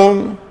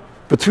Givon.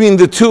 Between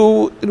the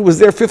two, it was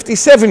there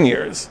 57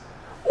 years.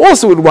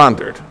 Also it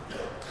wandered.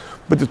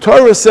 But the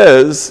Torah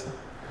says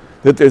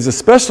that there's a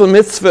special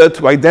mitzvah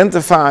to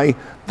identify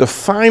the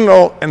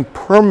final and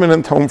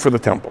permanent home for the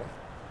temple.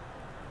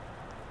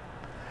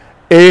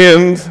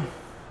 And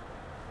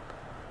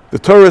the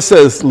Torah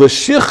says,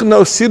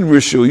 L'shichno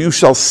sidrishu, you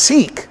shall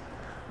seek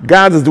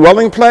God's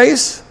dwelling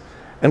place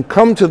and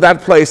come to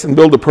that place and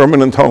build a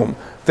permanent home.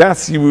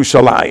 That's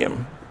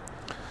Yerushalayim.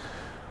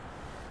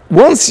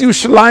 Once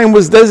Yerushalayim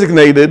was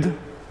designated,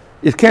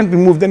 it can't be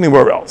moved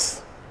anywhere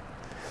else.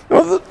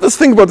 Now, let's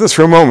think about this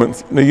for a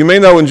moment. Now, you may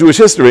know in Jewish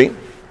history,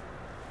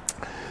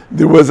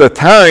 there was a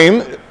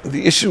time,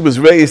 the issue was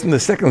raised in the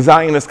Second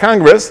Zionist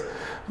Congress,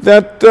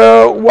 that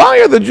why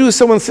are the Jews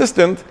so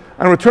insistent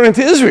on returning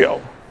to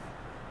Israel?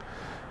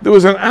 There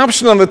was an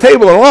option on the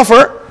table, an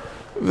offer,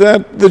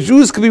 that the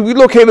Jews could be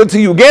relocated to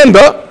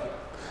Uganda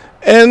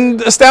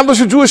and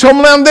establish a Jewish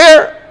homeland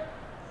there,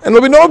 and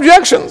there'll be no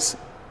objections.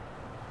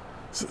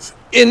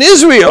 In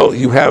Israel,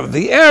 you have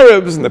the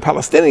Arabs and the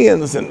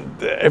Palestinians,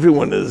 and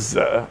everyone is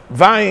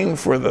vying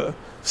for the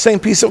same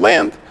piece of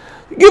land.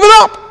 Give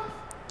it up.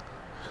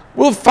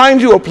 We'll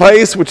find you a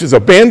place which is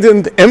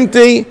abandoned,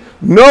 empty.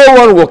 No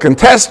one will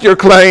contest your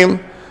claim,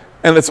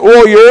 and it's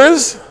all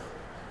yours,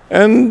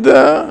 and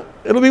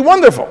it'll be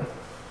wonderful.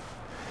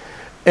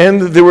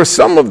 And there were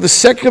some of the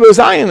secular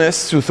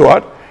Zionists who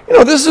thought,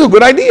 this is a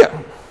good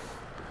idea.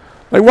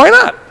 Like, why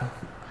not?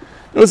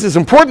 It's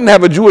important to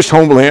have a Jewish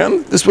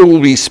homeland. This way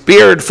we'll be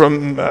spared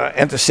from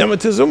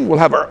anti-Semitism. We'll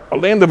have a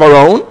land of our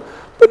own.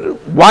 But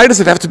why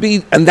does it have to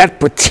be in that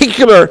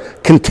particular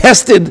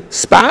contested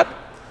spot?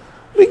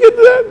 We could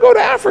go to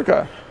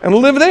Africa and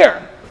live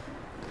there.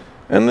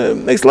 And it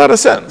makes a lot of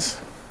sense.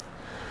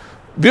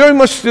 Very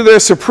much to their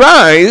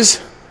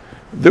surprise,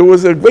 there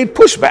was a great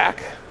pushback.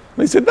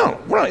 They said, no,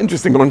 we're not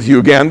interested in going to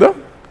Uganda.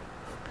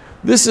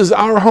 This is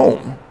our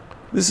home.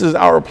 This is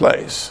our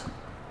place.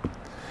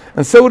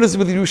 And so it is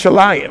with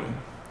Yerushalayim.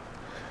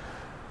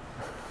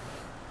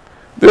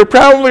 There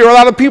probably are a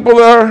lot of people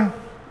that are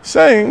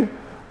saying,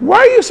 why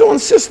are you so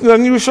insistent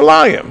on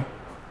Yerushalayim?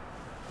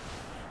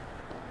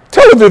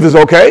 Tel Aviv is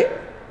okay.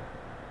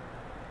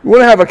 You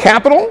want to have a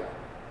capital?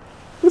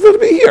 We'd love to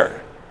be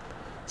here.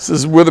 This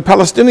is where the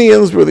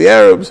Palestinians, where the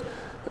Arabs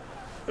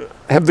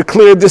have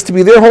declared this to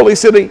be their holy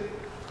city.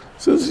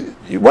 Says,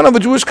 you want to have a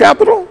Jewish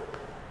capital?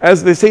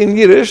 As they say in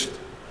Yiddish,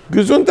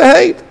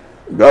 Gesundheit.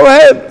 Go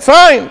ahead,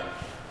 fine.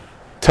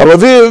 Tel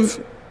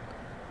Aviv,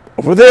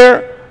 over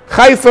there,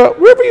 Haifa,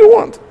 wherever you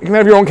want. You can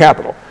have your own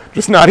capital.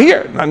 Just not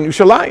here, not in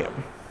Yerushalayim.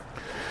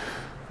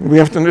 We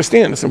have to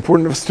understand, it's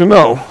important for us to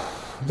know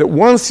that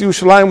once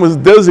Yerushalayim was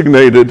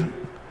designated,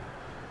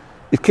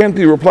 it can't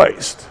be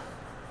replaced.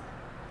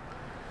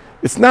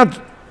 It's not,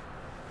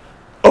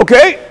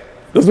 okay,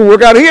 doesn't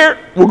work out here,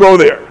 we'll go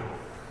there.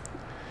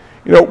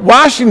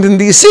 Washington,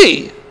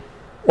 D.C.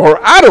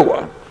 or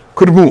Ottawa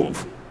could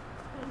move.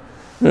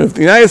 If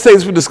the United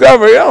States would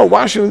discover,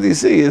 Washington,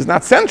 D.C. is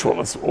not central,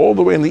 it's all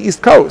the way in the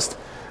East Coast.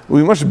 It would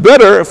be much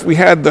better if we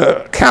had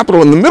the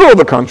capital in the middle of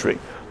the country.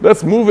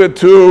 Let's move it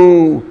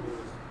to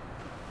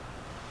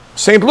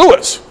St.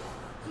 Louis.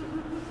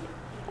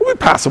 It would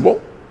be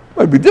possible. It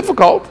might be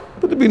difficult,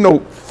 but there'd be no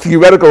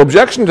theoretical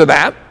objection to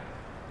that.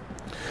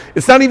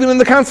 It's not even in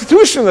the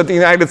Constitution that the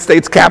United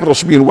States capital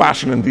should be in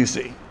Washington,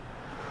 D.C.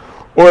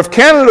 Or if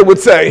Canada would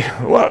say,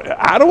 well,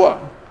 Ottawa,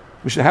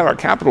 we should have our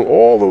capital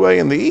all the way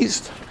in the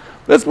east.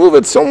 Let's move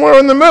it somewhere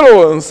in the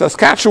middle, in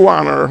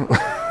Saskatchewan or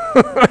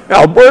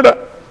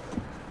Alberta.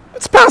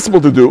 It's possible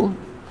to do,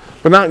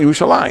 but not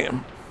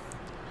Yerushalayim.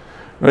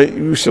 Right?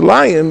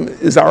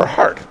 Yerushalayim is our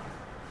heart.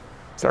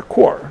 It's our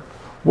core.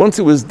 Once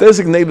it was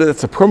designated,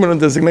 it's a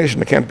permanent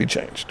designation. It can't be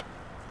changed.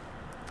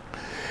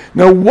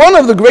 Now, one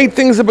of the great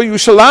things about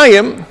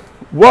Yerushalayim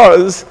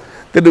was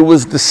that it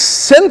was the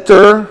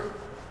central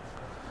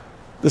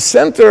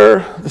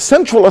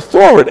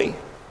authority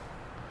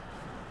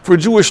for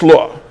Jewish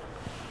law.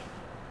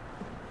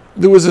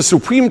 There was a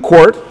Supreme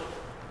Court,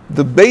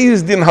 the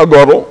Bais Din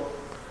HaGadol,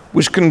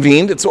 which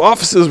convened. Its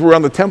offices were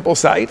on the temple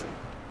site.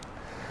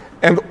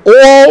 And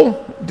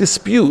all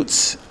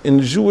disputes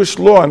in Jewish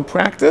law and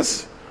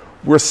practice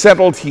were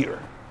settled here.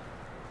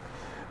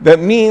 That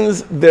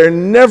means there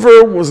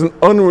never was an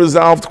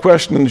unresolved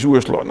question in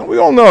Jewish law. Now, we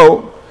all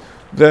know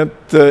that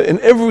in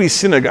every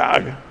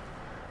synagogue,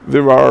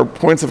 there are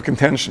points of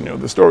contention.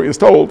 The story is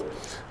told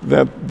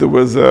that there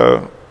was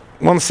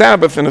one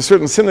Sabbath in a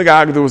certain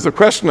synagogue, there was a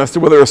question as to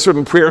whether a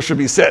certain prayer should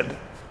be said.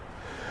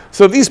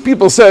 So these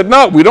people said,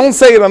 no, we don't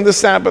say it on this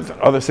Sabbath.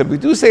 Others said, we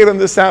do say it on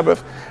this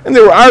Sabbath. And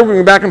they were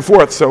arguing back and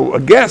forth. So a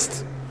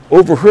guest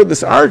overheard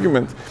this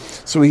argument.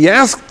 So he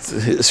asked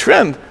his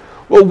friend,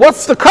 well,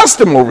 what's the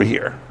custom over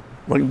here?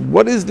 Like,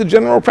 what is the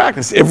general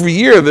practice? Every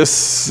year this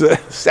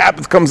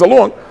Sabbath comes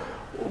along.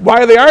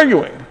 Why are they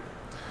arguing?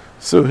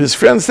 So his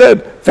friend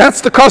said,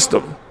 that's the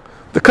custom.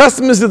 The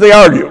custom is that they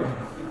argue.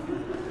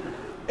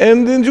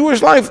 And in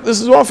Jewish life,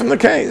 this is often the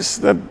case,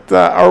 that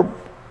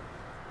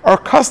our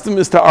custom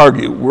is to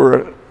argue.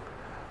 We're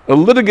a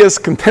litigious,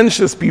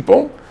 contentious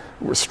people.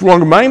 We're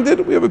strong-minded.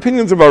 We have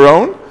opinions of our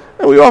own,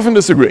 and we often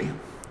disagree.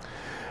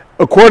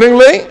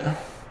 Accordingly,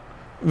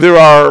 there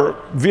are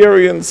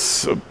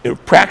variants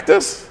of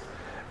practice,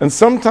 and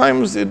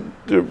sometimes it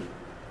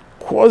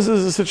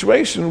causes a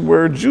situation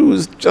where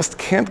Jews just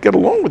can't get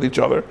along with each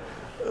other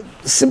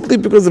simply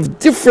because of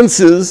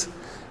differences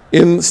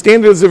in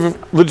standards of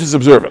religious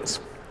observance.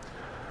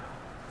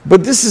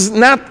 But this is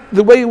not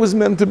the way it was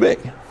meant to be.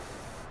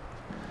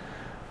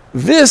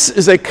 This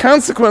is a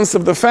consequence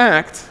of the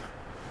fact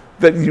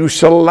that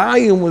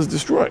Yerushalayim was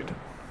destroyed.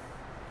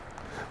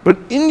 But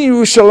in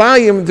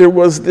Yerushalayim, there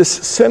was this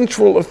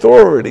central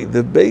authority,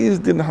 the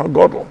Bais Din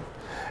HaGadol,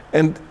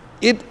 and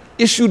it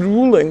issued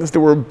rulings that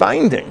were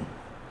binding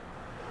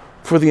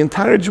for the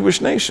entire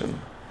Jewish nation.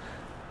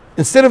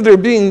 Instead of there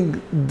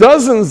being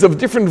dozens of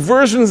different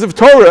versions of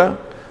Torah,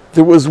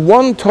 there was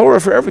one Torah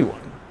for everyone.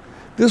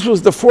 This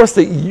was the force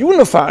that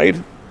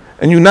unified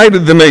and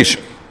united the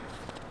nation.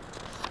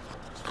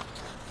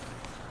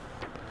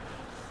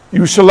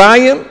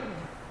 Yerushalayim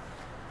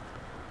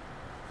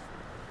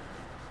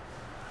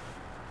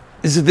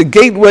is the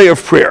gateway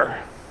of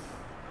prayer.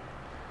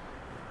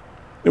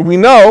 And we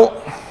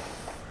know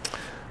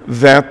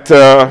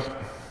that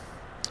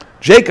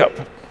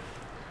Jacob,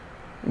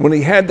 when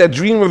he had that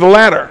dream of the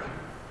ladder,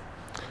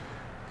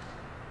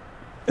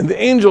 and the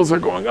angels are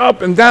going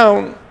up and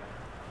down,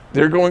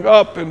 they're going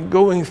up and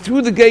going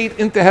through the gate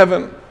into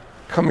heaven,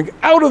 coming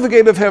out of the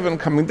gate of heaven,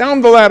 coming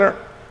down the ladder.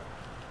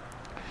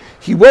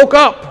 He woke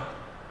up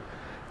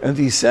and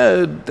he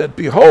said that,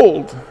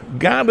 behold,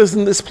 God is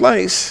in this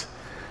place.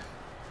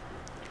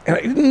 And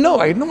I didn't know,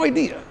 I had no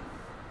idea.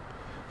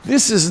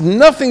 This is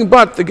nothing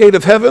but the gate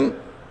of heaven.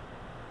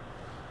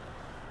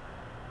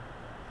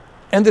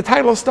 And the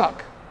title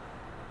stuck.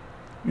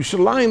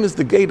 Yerushalayim is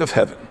the gate of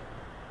heaven.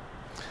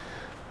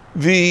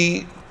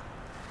 The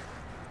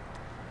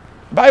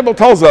Bible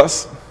tells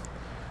us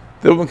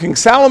that when King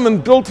Solomon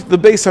built the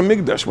Beis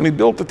HaMikdash, when he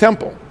built the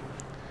temple,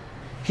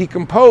 he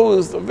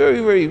composed a very,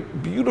 very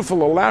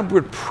beautiful,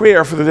 elaborate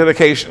prayer for the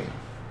dedication.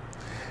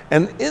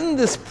 And in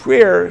this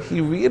prayer,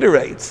 he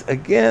reiterates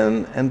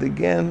again and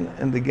again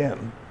and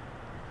again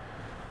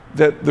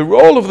that the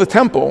role of the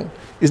temple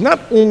is not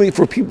only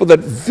for people that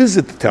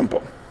visit the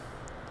temple.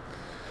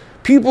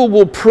 People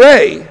will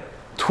pray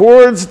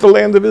towards the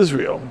land of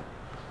Israel,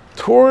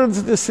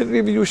 towards the city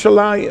of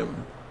Yerushalayim,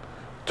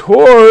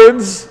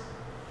 towards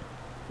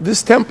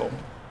this temple,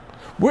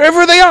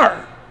 wherever they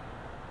are.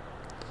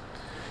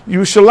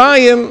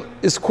 Yerushalayim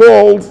is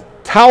called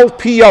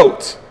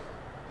Talpiot.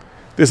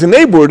 There's a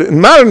neighborhood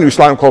in modern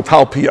Yerushalayim called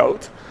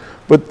Talpiot,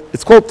 but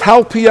it's called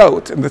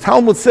Talpiot. And the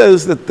Talmud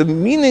says that the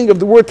meaning of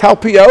the word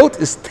Talpiot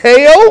is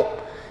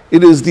tail.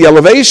 It is the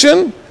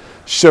elevation,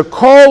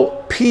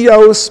 shekol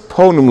pios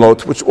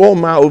ponimlot, which all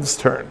mouths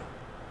turn.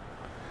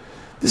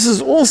 This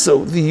is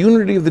also the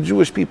unity of the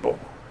Jewish people.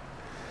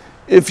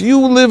 If you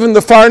live in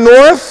the far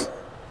north,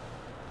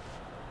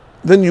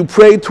 then you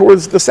pray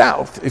towards the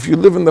south. If you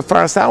live in the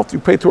far south, you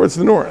pray towards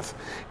the north.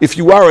 If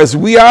you are, as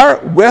we are,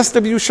 west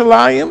of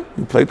Yerushalayim,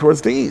 you pray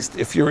towards the east.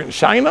 If you're in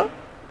China,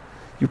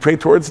 you pray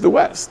towards the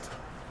west.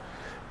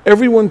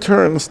 Everyone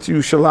turns to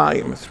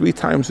Yerushalayim 3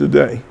 times a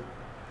day.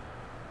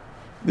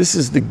 This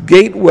is the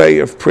gateway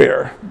of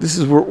prayer. This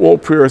is where all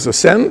prayers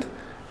ascend,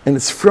 and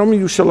it's from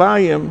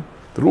Yerushalayim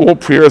that all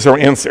prayers are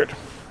answered.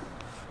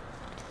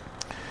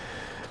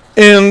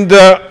 And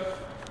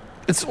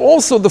it's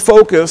also the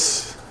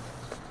focus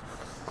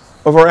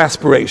of our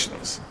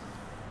aspirations.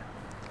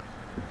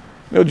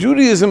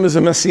 Judaism is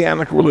a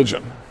messianic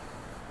religion.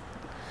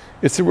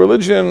 It's a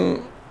religion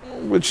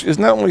which is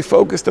not only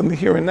focused on the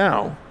here and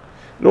now,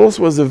 it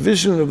also has a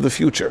vision of the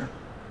future,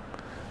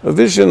 a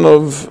vision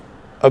of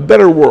a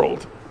better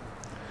world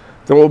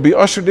that will be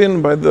ushered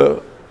in by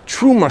the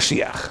true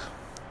Mashiach.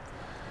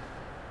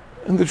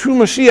 And the true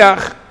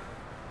Mashiach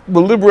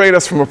will liberate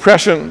us from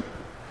oppression.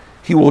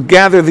 He will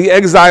gather the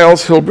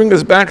exiles. He'll bring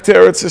us back to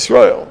Eretz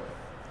Yisrael.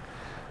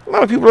 A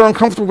lot of people are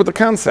uncomfortable with the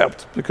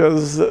concept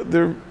because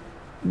they're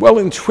well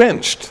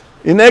entrenched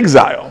in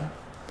exile.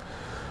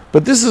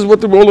 But this is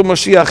what the role of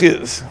Mashiach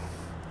is.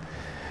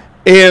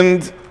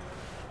 And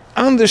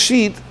on the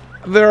sheet,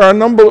 there are a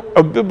number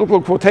of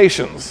biblical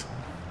quotations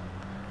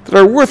that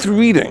are worth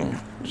reading,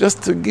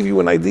 just to give you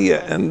an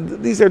idea.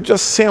 And these are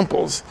just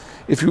samples.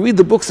 If you read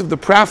the books of the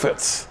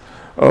prophets,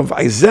 of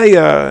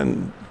Isaiah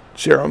and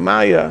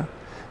Jeremiah,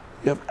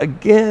 you have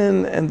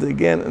again and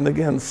again and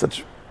again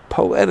such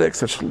poetic,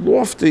 such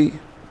lofty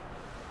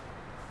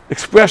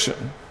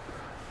expression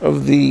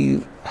of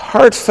the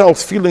heartfelt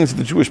feelings of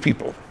the Jewish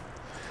people.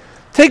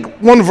 Take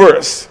one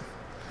verse.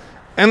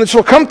 And it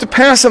shall come to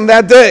pass on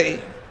that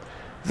day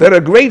that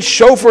a great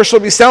shofar shall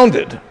be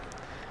sounded,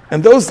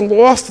 and those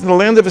lost in the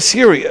land of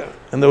Assyria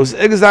and those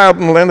exiled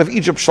in the land of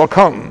Egypt shall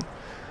come,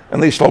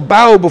 and they shall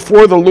bow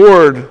before the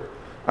Lord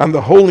on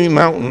the holy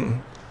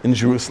mountain in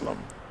Jerusalem.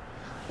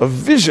 A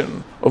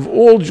vision of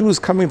all Jews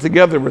coming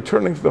together,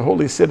 returning to the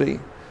holy city,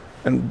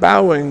 and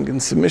bowing in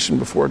submission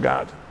before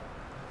God.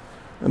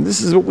 And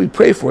this is what we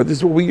pray for, this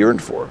is what we yearn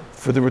for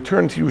the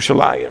return to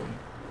Yerushalayim.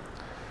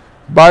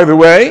 By the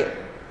way,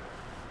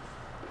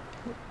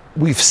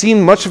 we've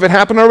seen much of it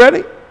happen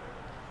already.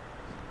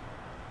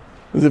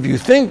 If you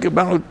think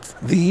about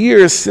the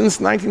years since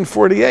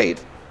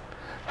 1948,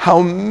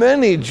 how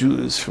many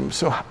Jews from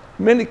so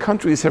many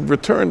countries have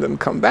returned and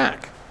come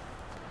back.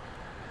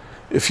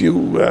 If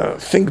you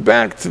think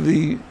back to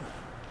the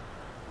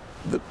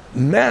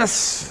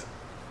mass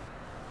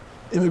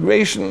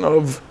immigration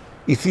of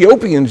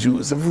Ethiopian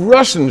Jews, of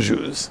Russian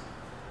Jews,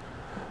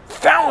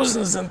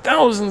 thousands and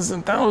thousands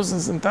and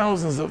thousands and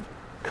thousands of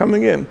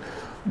coming in.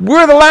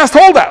 We're the last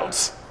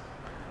holdouts,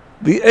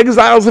 the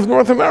exiles of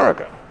North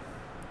America.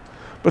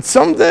 But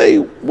someday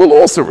we'll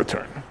also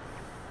return.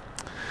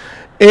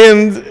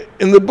 And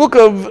in the book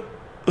of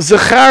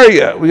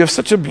Zechariah, we have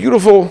such a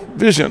beautiful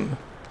vision.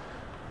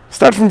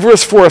 Start from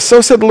verse 4.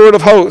 So said the Lord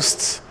of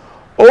hosts,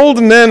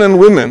 old men and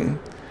women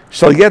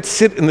shall yet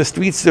sit in the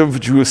streets of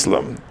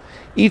Jerusalem,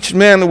 each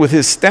man with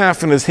his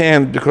staff in his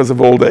hand because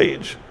of old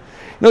age.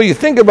 You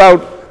think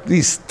about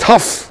these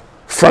tough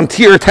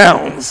frontier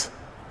towns.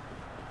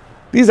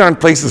 These aren't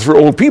places for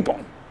old people.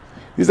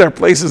 These are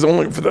places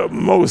only for the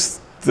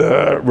most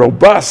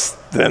robust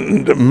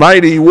and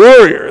mighty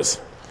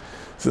warriors.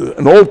 So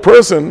an old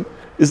person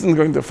isn't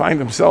going to find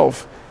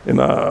himself in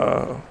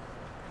a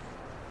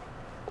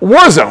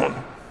war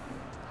zone.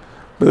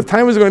 But the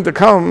time is going to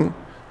come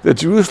that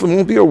Jerusalem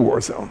won't be a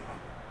war zone.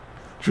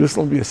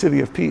 Jerusalem will be a city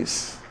of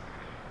peace.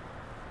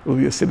 It will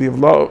be a city of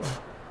love.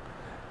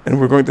 And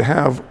we're going to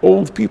have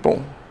old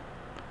people,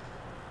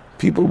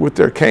 people with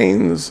their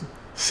canes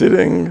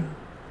sitting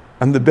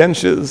on the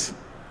benches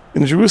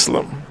in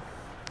Jerusalem.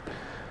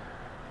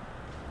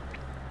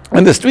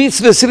 And the streets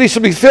of the city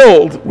shall be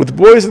filled with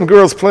boys and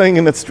girls playing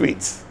in its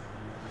streets.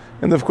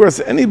 And of course,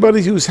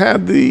 anybody who's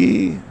had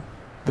the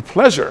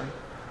pleasure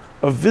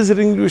of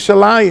visiting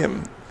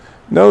Yerushalayim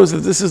knows that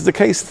this is the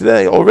case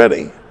today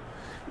already.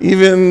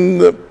 Even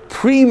the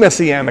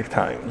pre-Messianic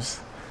times,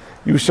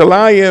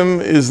 Yerushalayim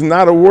is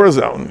not a war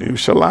zone.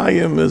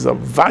 Yerushalayim is a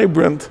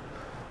vibrant,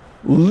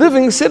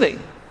 living city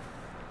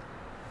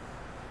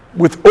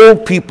with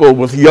old people,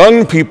 with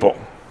young people.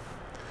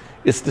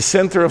 It's the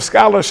center of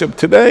scholarship.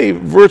 Today,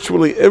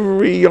 virtually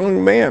every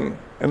young man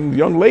and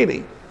young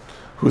lady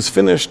who's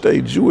finished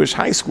a Jewish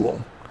high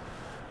school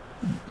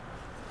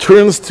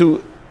turns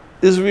to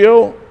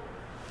Israel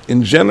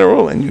in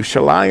general and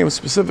Yerushalayim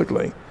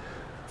specifically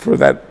for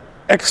that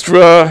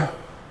extra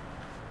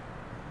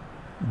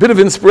bit of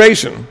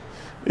inspiration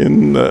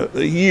in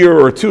a year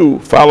or two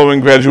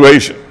following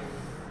graduation.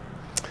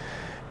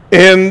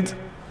 And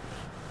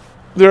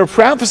there are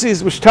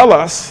prophecies which tell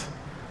us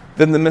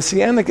that in the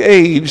Messianic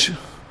age,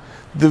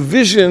 the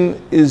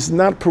vision is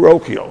not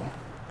parochial.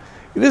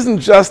 It isn't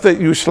just that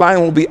Yerushalayim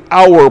will be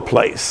our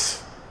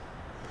place,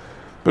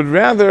 but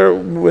rather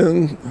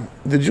when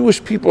the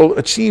Jewish people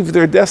achieve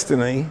their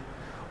destiny,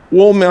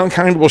 all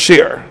mankind will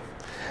share.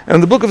 And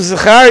in the book of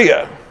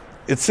Zechariah,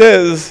 it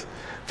says,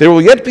 there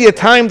will yet be a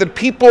time that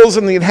peoples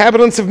and the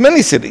inhabitants of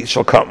many cities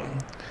shall come.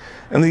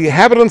 And the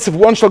inhabitants of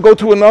one shall go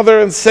to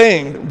another and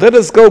saying, let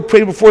us go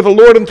pray before the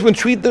Lord and to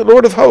entreat the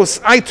Lord of hosts.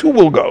 I too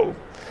will go.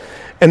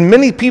 And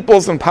many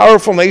peoples and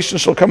powerful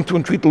nations shall come to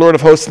entreat the Lord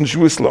of hosts in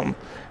Jerusalem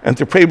and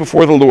to pray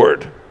before the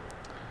Lord.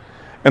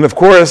 And of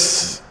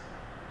course,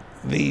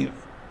 the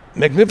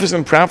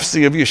magnificent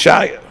prophecy of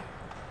Yeshaya.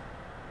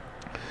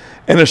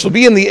 And it shall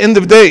be in the end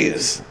of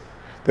days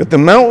that the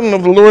mountain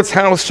of the Lord's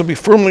house shall be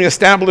firmly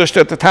established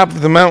at the top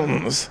of the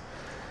mountains,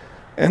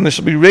 and it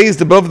shall be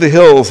raised above the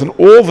hills, and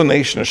all the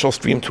nations shall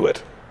stream to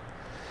it.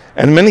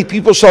 And many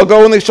people shall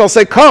go, and they shall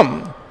say,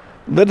 Come,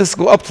 let us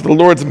go up to the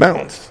Lord's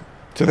mount,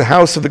 to the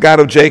house of the God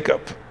of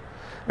Jacob,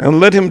 and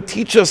let him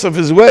teach us of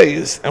his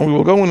ways, and we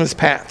will go in his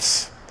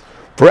paths.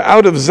 For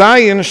out of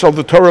Zion shall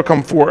the Torah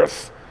come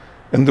forth,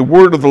 and the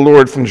word of the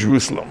Lord from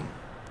Jerusalem.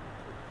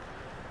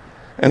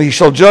 And he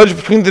shall judge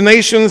between the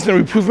nations and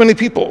reprove many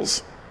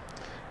peoples.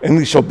 And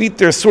he shall beat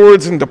their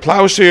swords into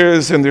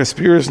plowshares and their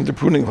spears into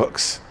pruning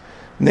hooks.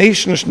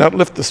 Nation shall not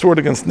lift the sword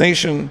against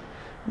nation,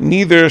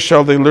 neither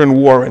shall they learn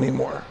war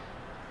anymore.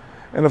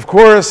 And of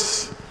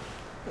course,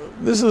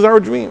 this is our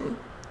dream.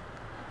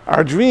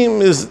 Our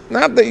dream is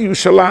not that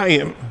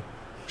Yerushalayim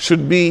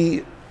should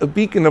be a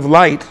beacon of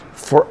light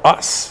for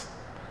us.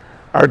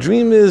 Our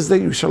dream is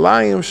that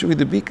Yerushalayim should be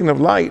the beacon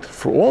of light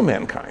for all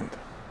mankind.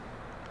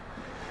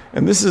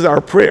 And this is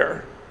our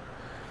prayer.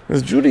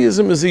 Because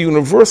Judaism is a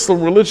universal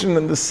religion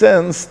in the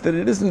sense that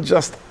it isn't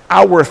just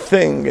our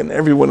thing and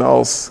everyone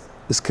else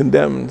is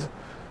condemned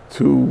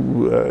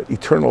to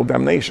eternal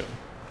damnation.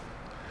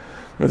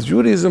 Because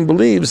Judaism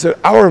believes that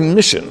our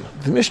mission,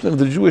 the mission of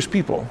the Jewish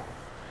people,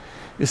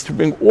 is to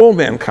bring all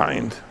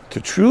mankind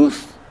to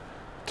truth,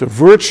 to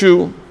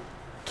virtue,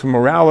 to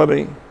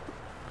morality,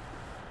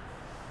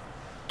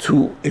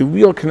 to a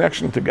real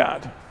connection to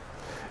God.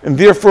 And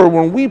therefore,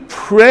 when we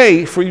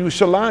pray for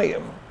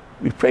Yerushalayim,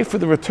 we pray for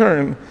the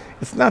return,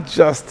 it's not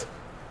just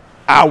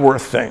our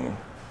thing.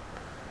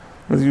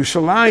 With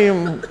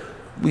Yerushalayim,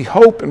 we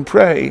hope and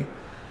pray,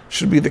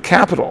 should be the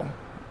capital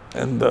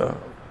and the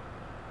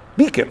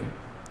beacon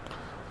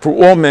for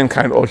all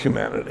mankind, all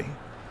humanity.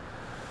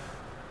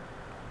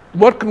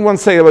 What can one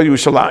say about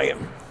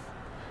Yerushalayim?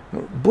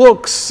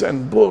 Books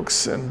and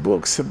books and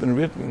books have been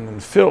written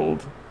and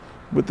filled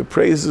with the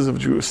praises of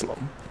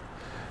Jerusalem.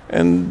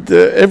 And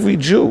every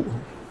Jew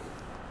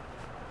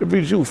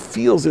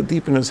feels it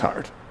deep in his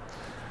heart.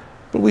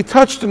 But we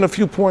touched on a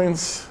few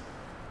points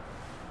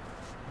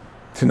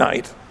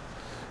tonight.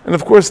 And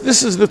of course,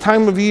 this is the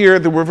time of year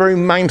that we're very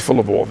mindful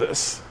of all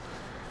this.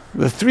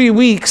 The 3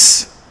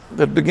 weeks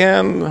that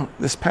began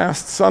this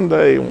past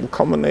Sunday and will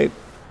culminate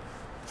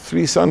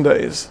 3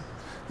 Sundays,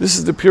 this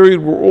is the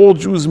period where all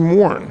Jews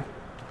mourn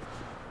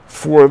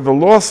for the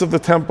loss of the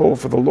temple,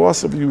 for the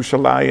loss of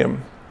Yerushalayim.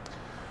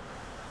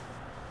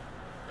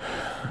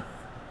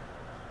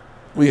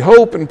 We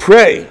hope and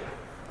pray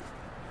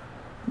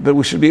that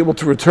we should be able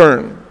to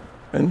return,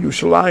 and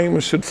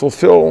Yerushalayim should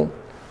fulfill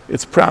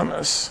its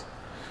promise.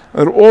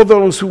 That all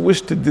those who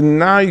wish to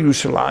deny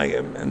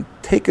Yerushalayim and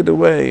take it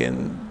away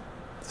and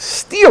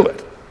steal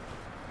it,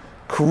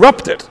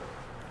 corrupt it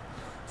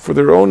for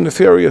their own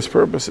nefarious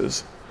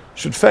purposes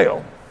should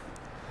fail.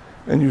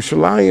 And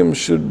Yerushalayim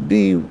should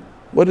be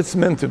what it's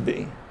meant to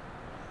be.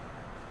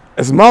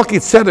 As Malki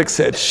Tzedek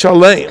said,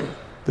 Shalem,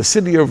 the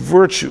city of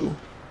virtue,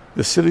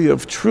 the city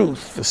of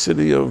truth, the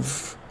city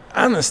of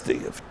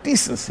honesty, of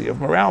decency, of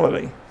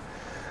morality.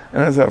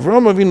 And as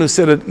Avraham Avinu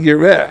said at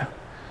Yireh,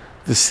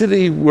 the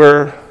city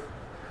where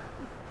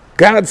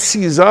God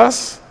sees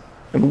us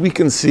and we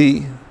can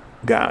see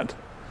God.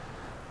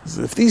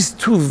 If these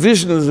two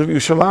visions of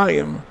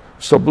Yerushalayim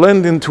shall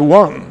blend into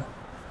one,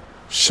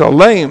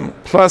 Shalem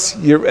plus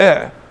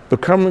Yireh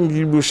becoming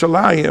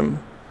Yerushalayim,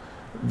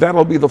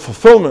 that'll be the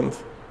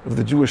fulfillment of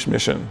the Jewish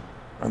mission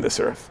on this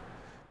earth.